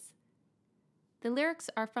Eyes." The lyrics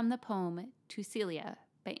are from the poem To Celia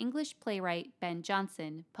by English playwright Ben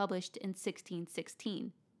Jonson, published in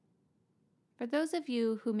 1616. For those of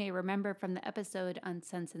you who may remember from the episode on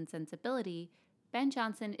Sense and Sensibility, Ben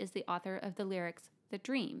Jonson is the author of the lyrics The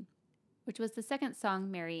Dream, which was the second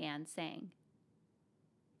song Mary Ann sang.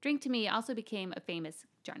 Drink to Me also became a famous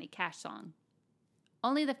Johnny Cash song.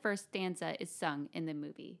 Only the first stanza is sung in the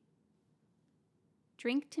movie.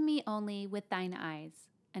 "Drink to me only with thine eyes,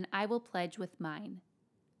 and I will pledge with mine.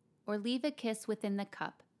 Or leave a kiss within the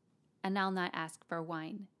cup, and I'll not ask for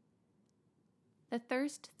wine. The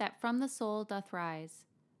thirst that from the soul doth rise,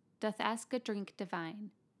 doth ask a drink divine.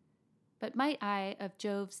 But might I of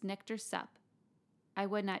Jove's nectar sup, I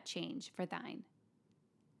would not change for thine."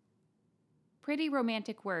 Pretty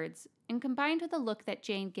romantic words, and combined with the look that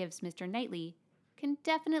Jane gives Mr. Knightley, can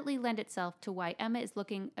definitely lend itself to why Emma is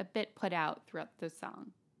looking a bit put out throughout the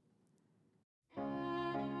song.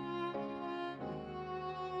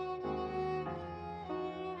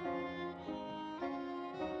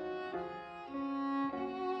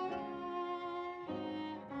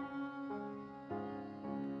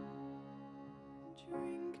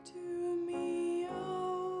 Drink to me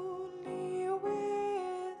only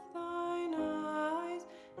with thine eyes,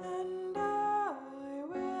 and I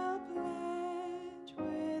will pledge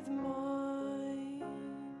with mine.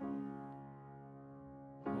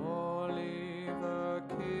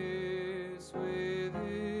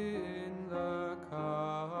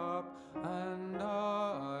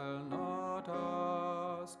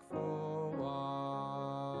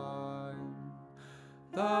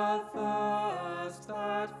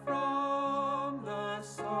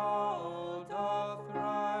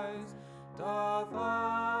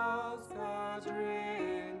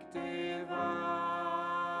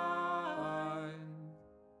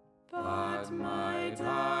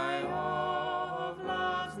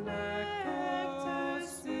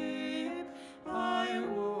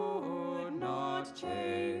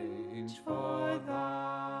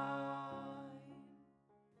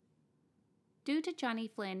 to Johnny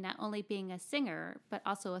Flynn not only being a singer, but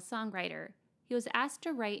also a songwriter, he was asked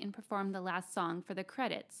to write and perform the last song for the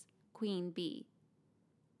credits, Queen Bee.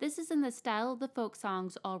 This is in the style of the folk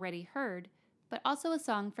songs already heard, but also a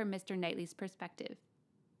song from Mr. Knightley's perspective.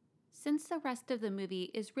 Since the rest of the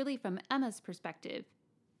movie is really from Emma's perspective,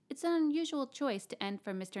 it's an unusual choice to end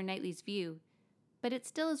from Mr. Knightley's view, but it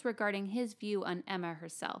still is regarding his view on Emma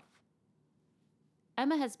herself.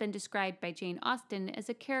 Emma has been described by Jane Austen as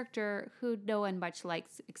a character who no one much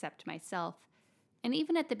likes except myself, and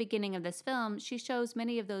even at the beginning of this film, she shows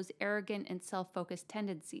many of those arrogant and self-focused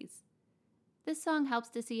tendencies. This song helps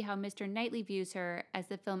to see how Mr. Knightley views her as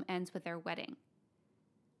the film ends with their wedding.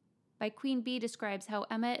 By Queen Bee describes how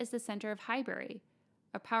Emma is the center of Highbury,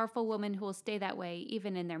 a powerful woman who will stay that way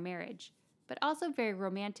even in their marriage, but also very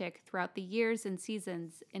romantic throughout the years and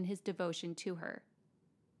seasons in his devotion to her.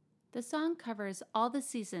 The song covers all the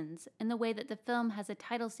seasons in the way that the film has a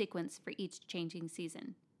title sequence for each changing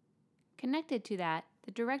season. Connected to that,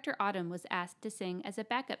 the director Autumn was asked to sing as a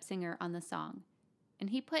backup singer on the song,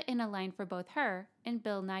 and he put in a line for both her and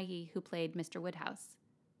Bill Nighy, who played Mr. Woodhouse.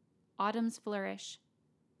 Autumn's flourish,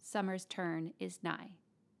 summer's turn is nigh.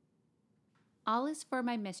 All is for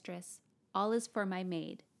my mistress, all is for my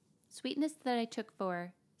maid. Sweetness that I took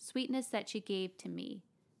for, sweetness that she gave to me,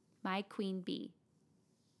 my queen bee.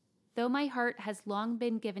 Though my heart has long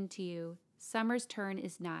been given to you, summer's turn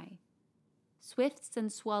is nigh. Swifts and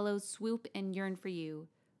swallows swoop and yearn for you,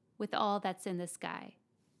 with all that's in the sky.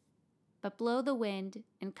 But blow the wind,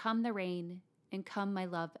 and come the rain, and come my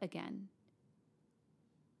love again.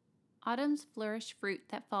 Autumn's flourish fruit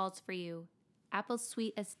that falls for you, apples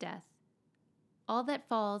sweet as death. All that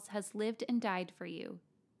falls has lived and died for you,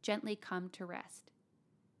 gently come to rest.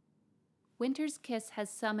 Winter's kiss has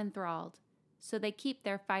some enthralled, so they keep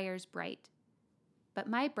their fires bright. But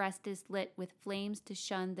my breast is lit with flames to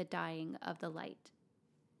shun the dying of the light.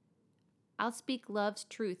 I'll speak love's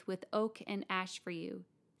truth with oak and ash for you,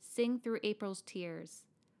 sing through April's tears.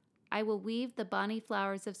 I will weave the bonny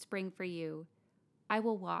flowers of spring for you. I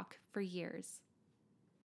will walk for years.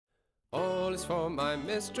 All is for my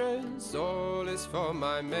mistress, all is for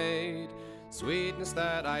my maid. Sweetness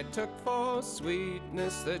that I took for,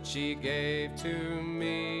 sweetness that she gave to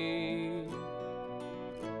me.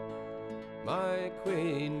 My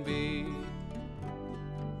queen bee.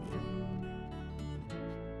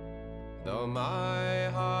 Though my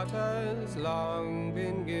heart has long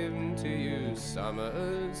been given to you,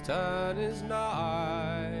 summer's turn is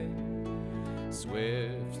nigh.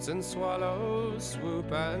 Swifts and swallows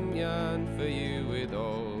swoop and yearn for you with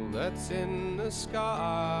all that's in the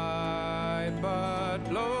sky. But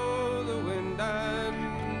blow the wind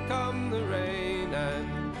and come the rain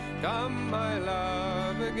and come my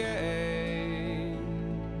love again.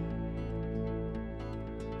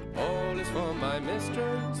 All is for my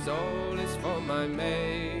mistress, all is for my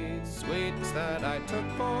maid. Sweetness that I took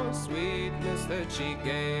for, sweetness that she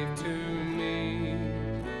gave to me.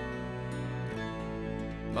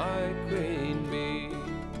 My queen bee.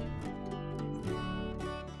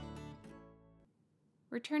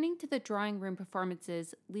 Returning to the drawing room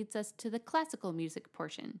performances leads us to the classical music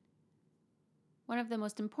portion. One of the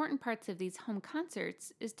most important parts of these home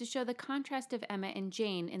concerts is to show the contrast of Emma and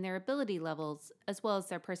Jane in their ability levels, as well as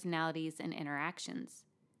their personalities and interactions.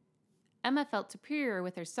 Emma felt superior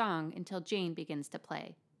with her song until Jane begins to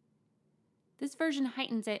play. This version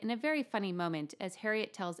heightens it in a very funny moment as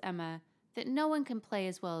Harriet tells Emma that no one can play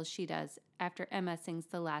as well as she does after Emma sings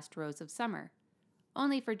The Last Rose of Summer,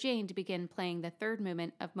 only for Jane to begin playing the third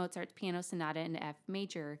movement of Mozart's Piano Sonata in F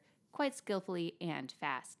major quite skillfully and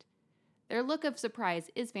fast. Their look of surprise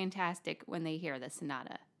is fantastic when they hear the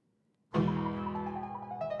sonata.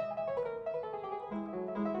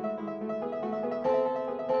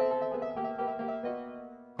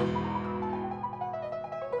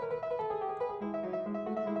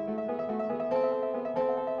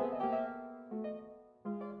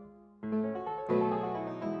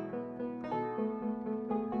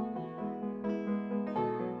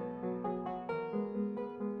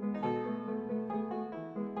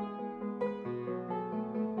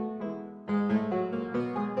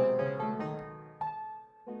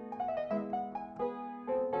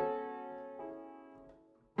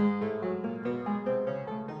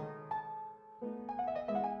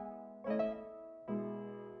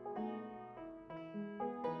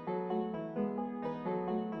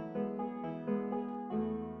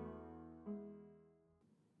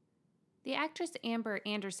 The actress Amber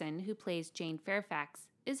Anderson, who plays Jane Fairfax,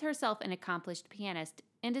 is herself an accomplished pianist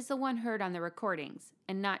and is the one heard on the recordings,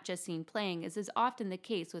 and not just seen playing as is often the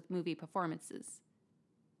case with movie performances.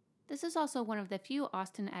 This is also one of the few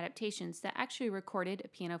Austen adaptations that actually recorded a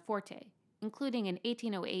pianoforte, including an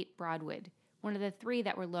 1808 Broadwood, one of the three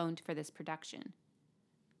that were loaned for this production.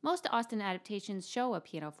 Most Austen adaptations show a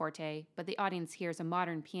pianoforte, but the audience hears a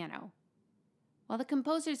modern piano. While the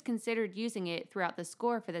composers considered using it throughout the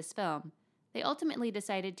score for this film, they ultimately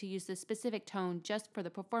decided to use the specific tone just for the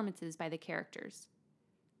performances by the characters.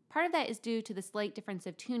 Part of that is due to the slight difference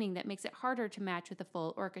of tuning that makes it harder to match with a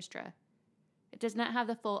full orchestra. It does not have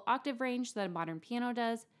the full octave range that a modern piano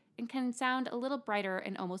does, and can sound a little brighter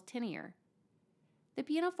and almost tinnier. The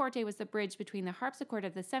pianoforte was the bridge between the harpsichord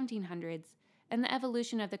of the 1700s and the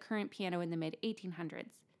evolution of the current piano in the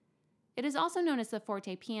mid-1800s. It is also known as the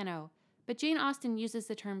forte piano, but Jane Austen uses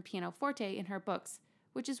the term pianoforte in her books,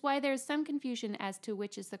 which is why there is some confusion as to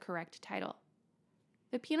which is the correct title.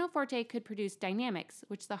 The pianoforte could produce dynamics,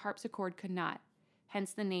 which the harpsichord could not,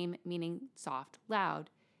 hence the name meaning soft, loud,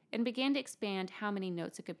 and began to expand how many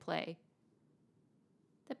notes it could play.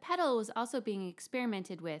 The pedal was also being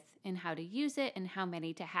experimented with in how to use it and how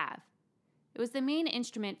many to have. It was the main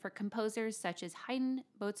instrument for composers such as Haydn,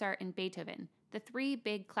 Mozart, and Beethoven, the three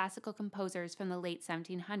big classical composers from the late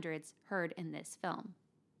 1700s heard in this film.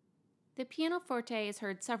 The pianoforte is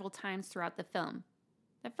heard several times throughout the film.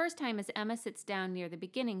 The first time is Emma sits down near the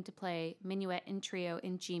beginning to play Minuet and Trio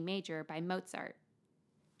in G major by Mozart.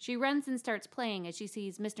 She runs and starts playing as she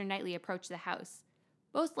sees Mr. Knightley approach the house,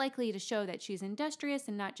 most likely to show that she's industrious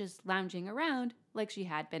and not just lounging around like she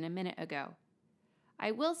had been a minute ago. I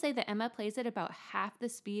will say that Emma plays at about half the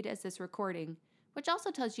speed as this recording, which also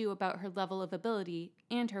tells you about her level of ability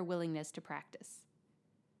and her willingness to practice.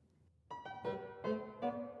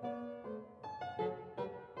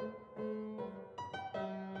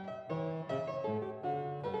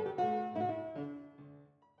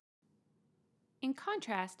 In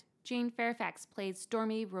contrast, Jane Fairfax plays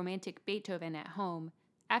stormy, romantic Beethoven at home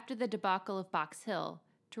after the debacle of Box Hill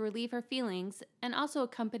to relieve her feelings and also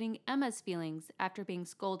accompanying Emma's feelings after being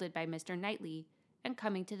scolded by Mr. Knightley and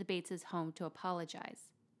coming to the Bateses' home to apologize.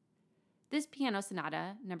 This piano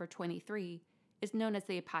sonata, number 23, is known as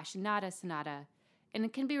the Appassionata Sonata, and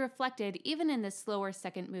it can be reflected even in the slower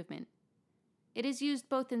second movement. It is used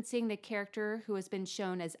both in seeing the character who has been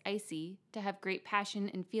shown as icy to have great passion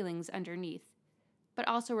and feelings underneath, but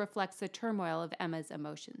also reflects the turmoil of Emma's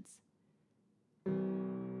emotions.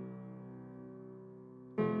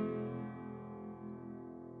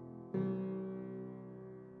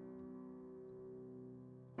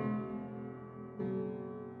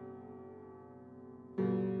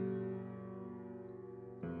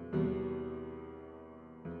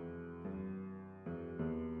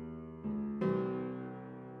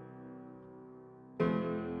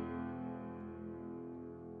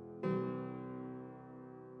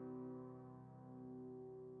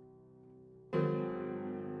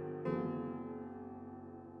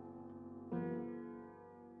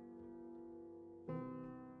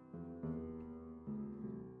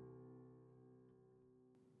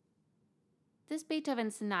 This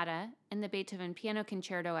Beethoven sonata and the Beethoven Piano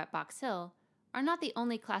Concerto at Box Hill are not the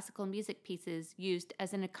only classical music pieces used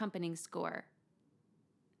as an accompanying score.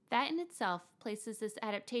 That in itself places this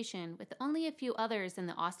adaptation with only a few others in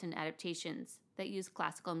the Austen adaptations that use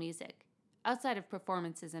classical music, outside of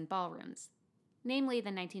performances in ballrooms, namely the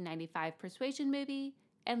 1995 Persuasion movie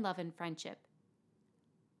and Love and Friendship.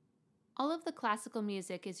 All of the classical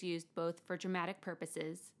music is used both for dramatic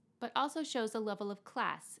purposes, but also shows a level of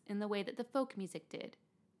class in the way that the folk music did,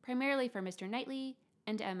 primarily for Mr. Knightley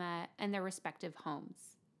and Emma and their respective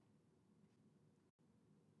homes.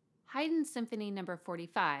 Haydn's Symphony No.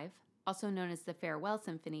 45, also known as the Farewell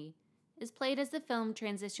Symphony, is played as the film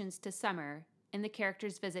transitions to summer and the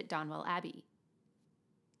characters visit Donwell Abbey.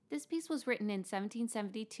 This piece was written in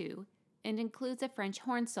 1772 and includes a French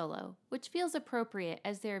horn solo, which feels appropriate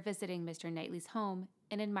as they are visiting Mr. Knightley's home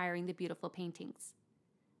and admiring the beautiful paintings.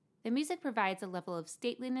 The music provides a level of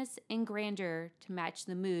stateliness and grandeur to match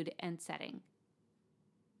the mood and setting.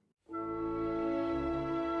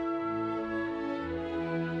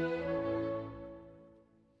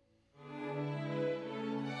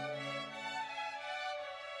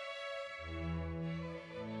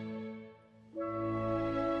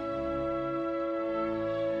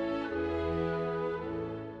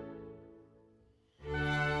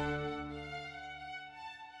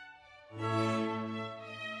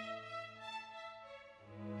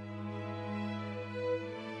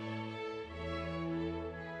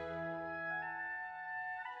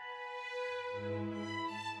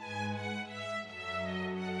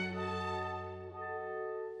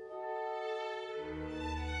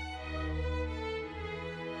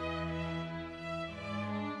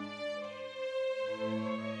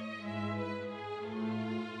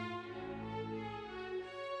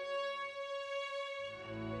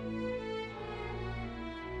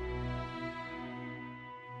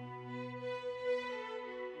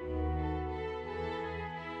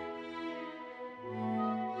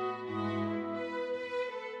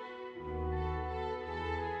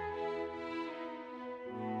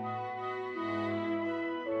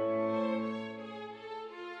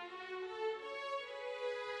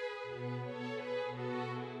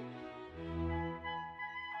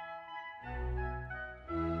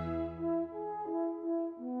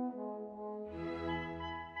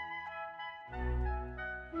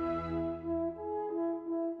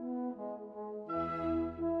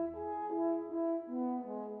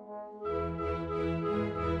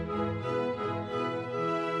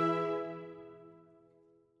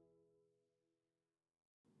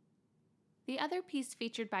 The other piece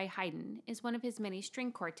featured by Haydn is one of his many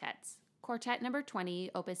string quartets, Quartet Number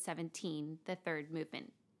 20, Opus 17, the third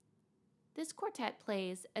movement. This quartet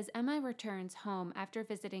plays as Emma returns home after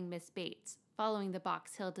visiting Miss Bates following the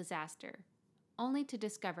Box Hill disaster, only to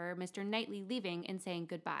discover Mr. Knightley leaving and saying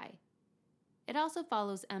goodbye. It also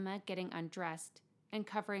follows Emma getting undressed and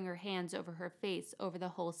covering her hands over her face over the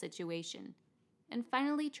whole situation, and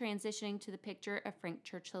finally transitioning to the picture of Frank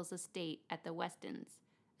Churchill's estate at the Westons,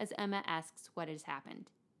 as Emma asks what has happened.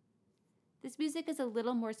 This music is a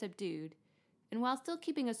little more subdued, and while still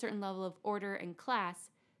keeping a certain level of order and class,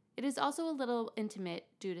 it is also a little intimate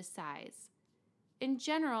due to size. In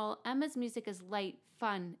general, Emma's music is light,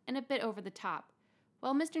 fun, and a bit over the top,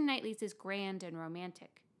 while Mr. Knightley's is grand and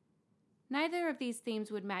romantic. Neither of these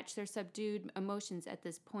themes would match their subdued emotions at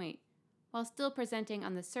this point, while still presenting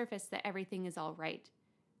on the surface that everything is all right,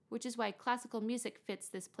 which is why classical music fits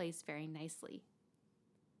this place very nicely.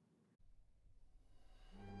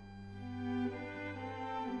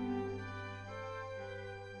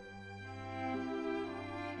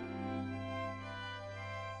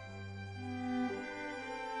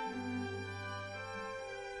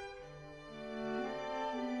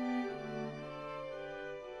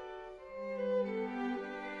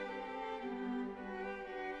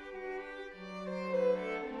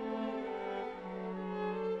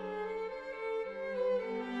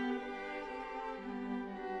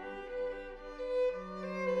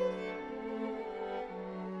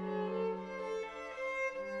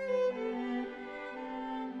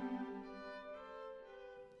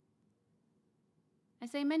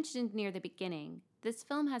 As I mentioned near the beginning, this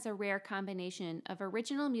film has a rare combination of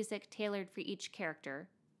original music tailored for each character,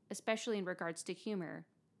 especially in regards to humor,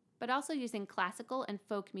 but also using classical and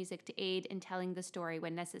folk music to aid in telling the story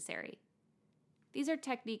when necessary. These are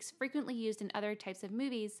techniques frequently used in other types of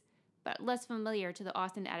movies, but less familiar to the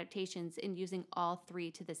Austen adaptations in using all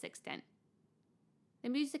three to this extent. The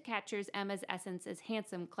music captures Emma's essence as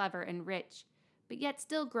handsome, clever, and rich, but yet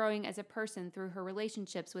still growing as a person through her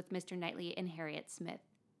relationships with Mr. Knightley and Harriet Smith.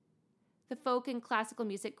 The folk and classical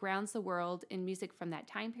music grounds the world in music from that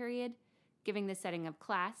time period, giving the setting of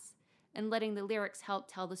class, and letting the lyrics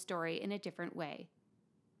help tell the story in a different way.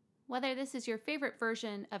 Whether this is your favorite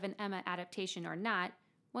version of an Emma adaptation or not,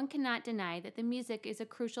 one cannot deny that the music is a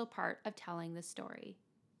crucial part of telling the story.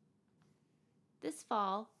 This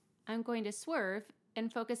fall, I'm going to swerve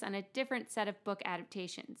and focus on a different set of book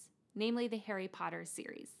adaptations, namely the Harry Potter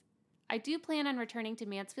series. I do plan on returning to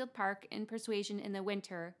Mansfield Park and Persuasion in the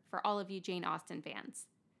winter for all of you Jane Austen fans.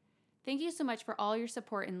 Thank you so much for all your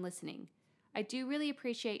support and listening. I do really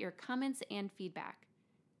appreciate your comments and feedback.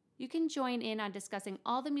 You can join in on discussing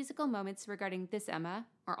all the musical moments regarding this Emma,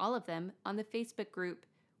 or all of them, on the Facebook group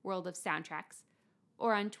World of Soundtracks,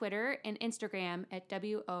 or on Twitter and Instagram at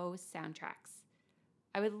WO Soundtracks.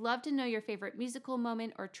 I would love to know your favorite musical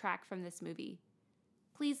moment or track from this movie.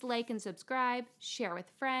 Please like and subscribe, share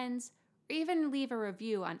with friends, or even leave a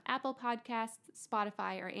review on Apple Podcasts,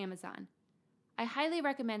 Spotify, or Amazon. I highly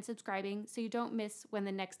recommend subscribing so you don't miss when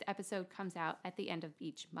the next episode comes out at the end of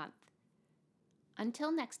each month.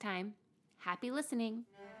 Until next time, happy listening.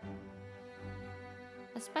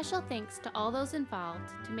 A special thanks to all those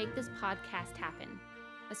involved to make this podcast happen,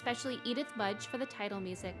 especially Edith Mudge for the title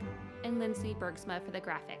music and Lindsay Bergsma for the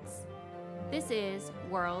graphics. This is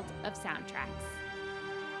World of Soundtracks.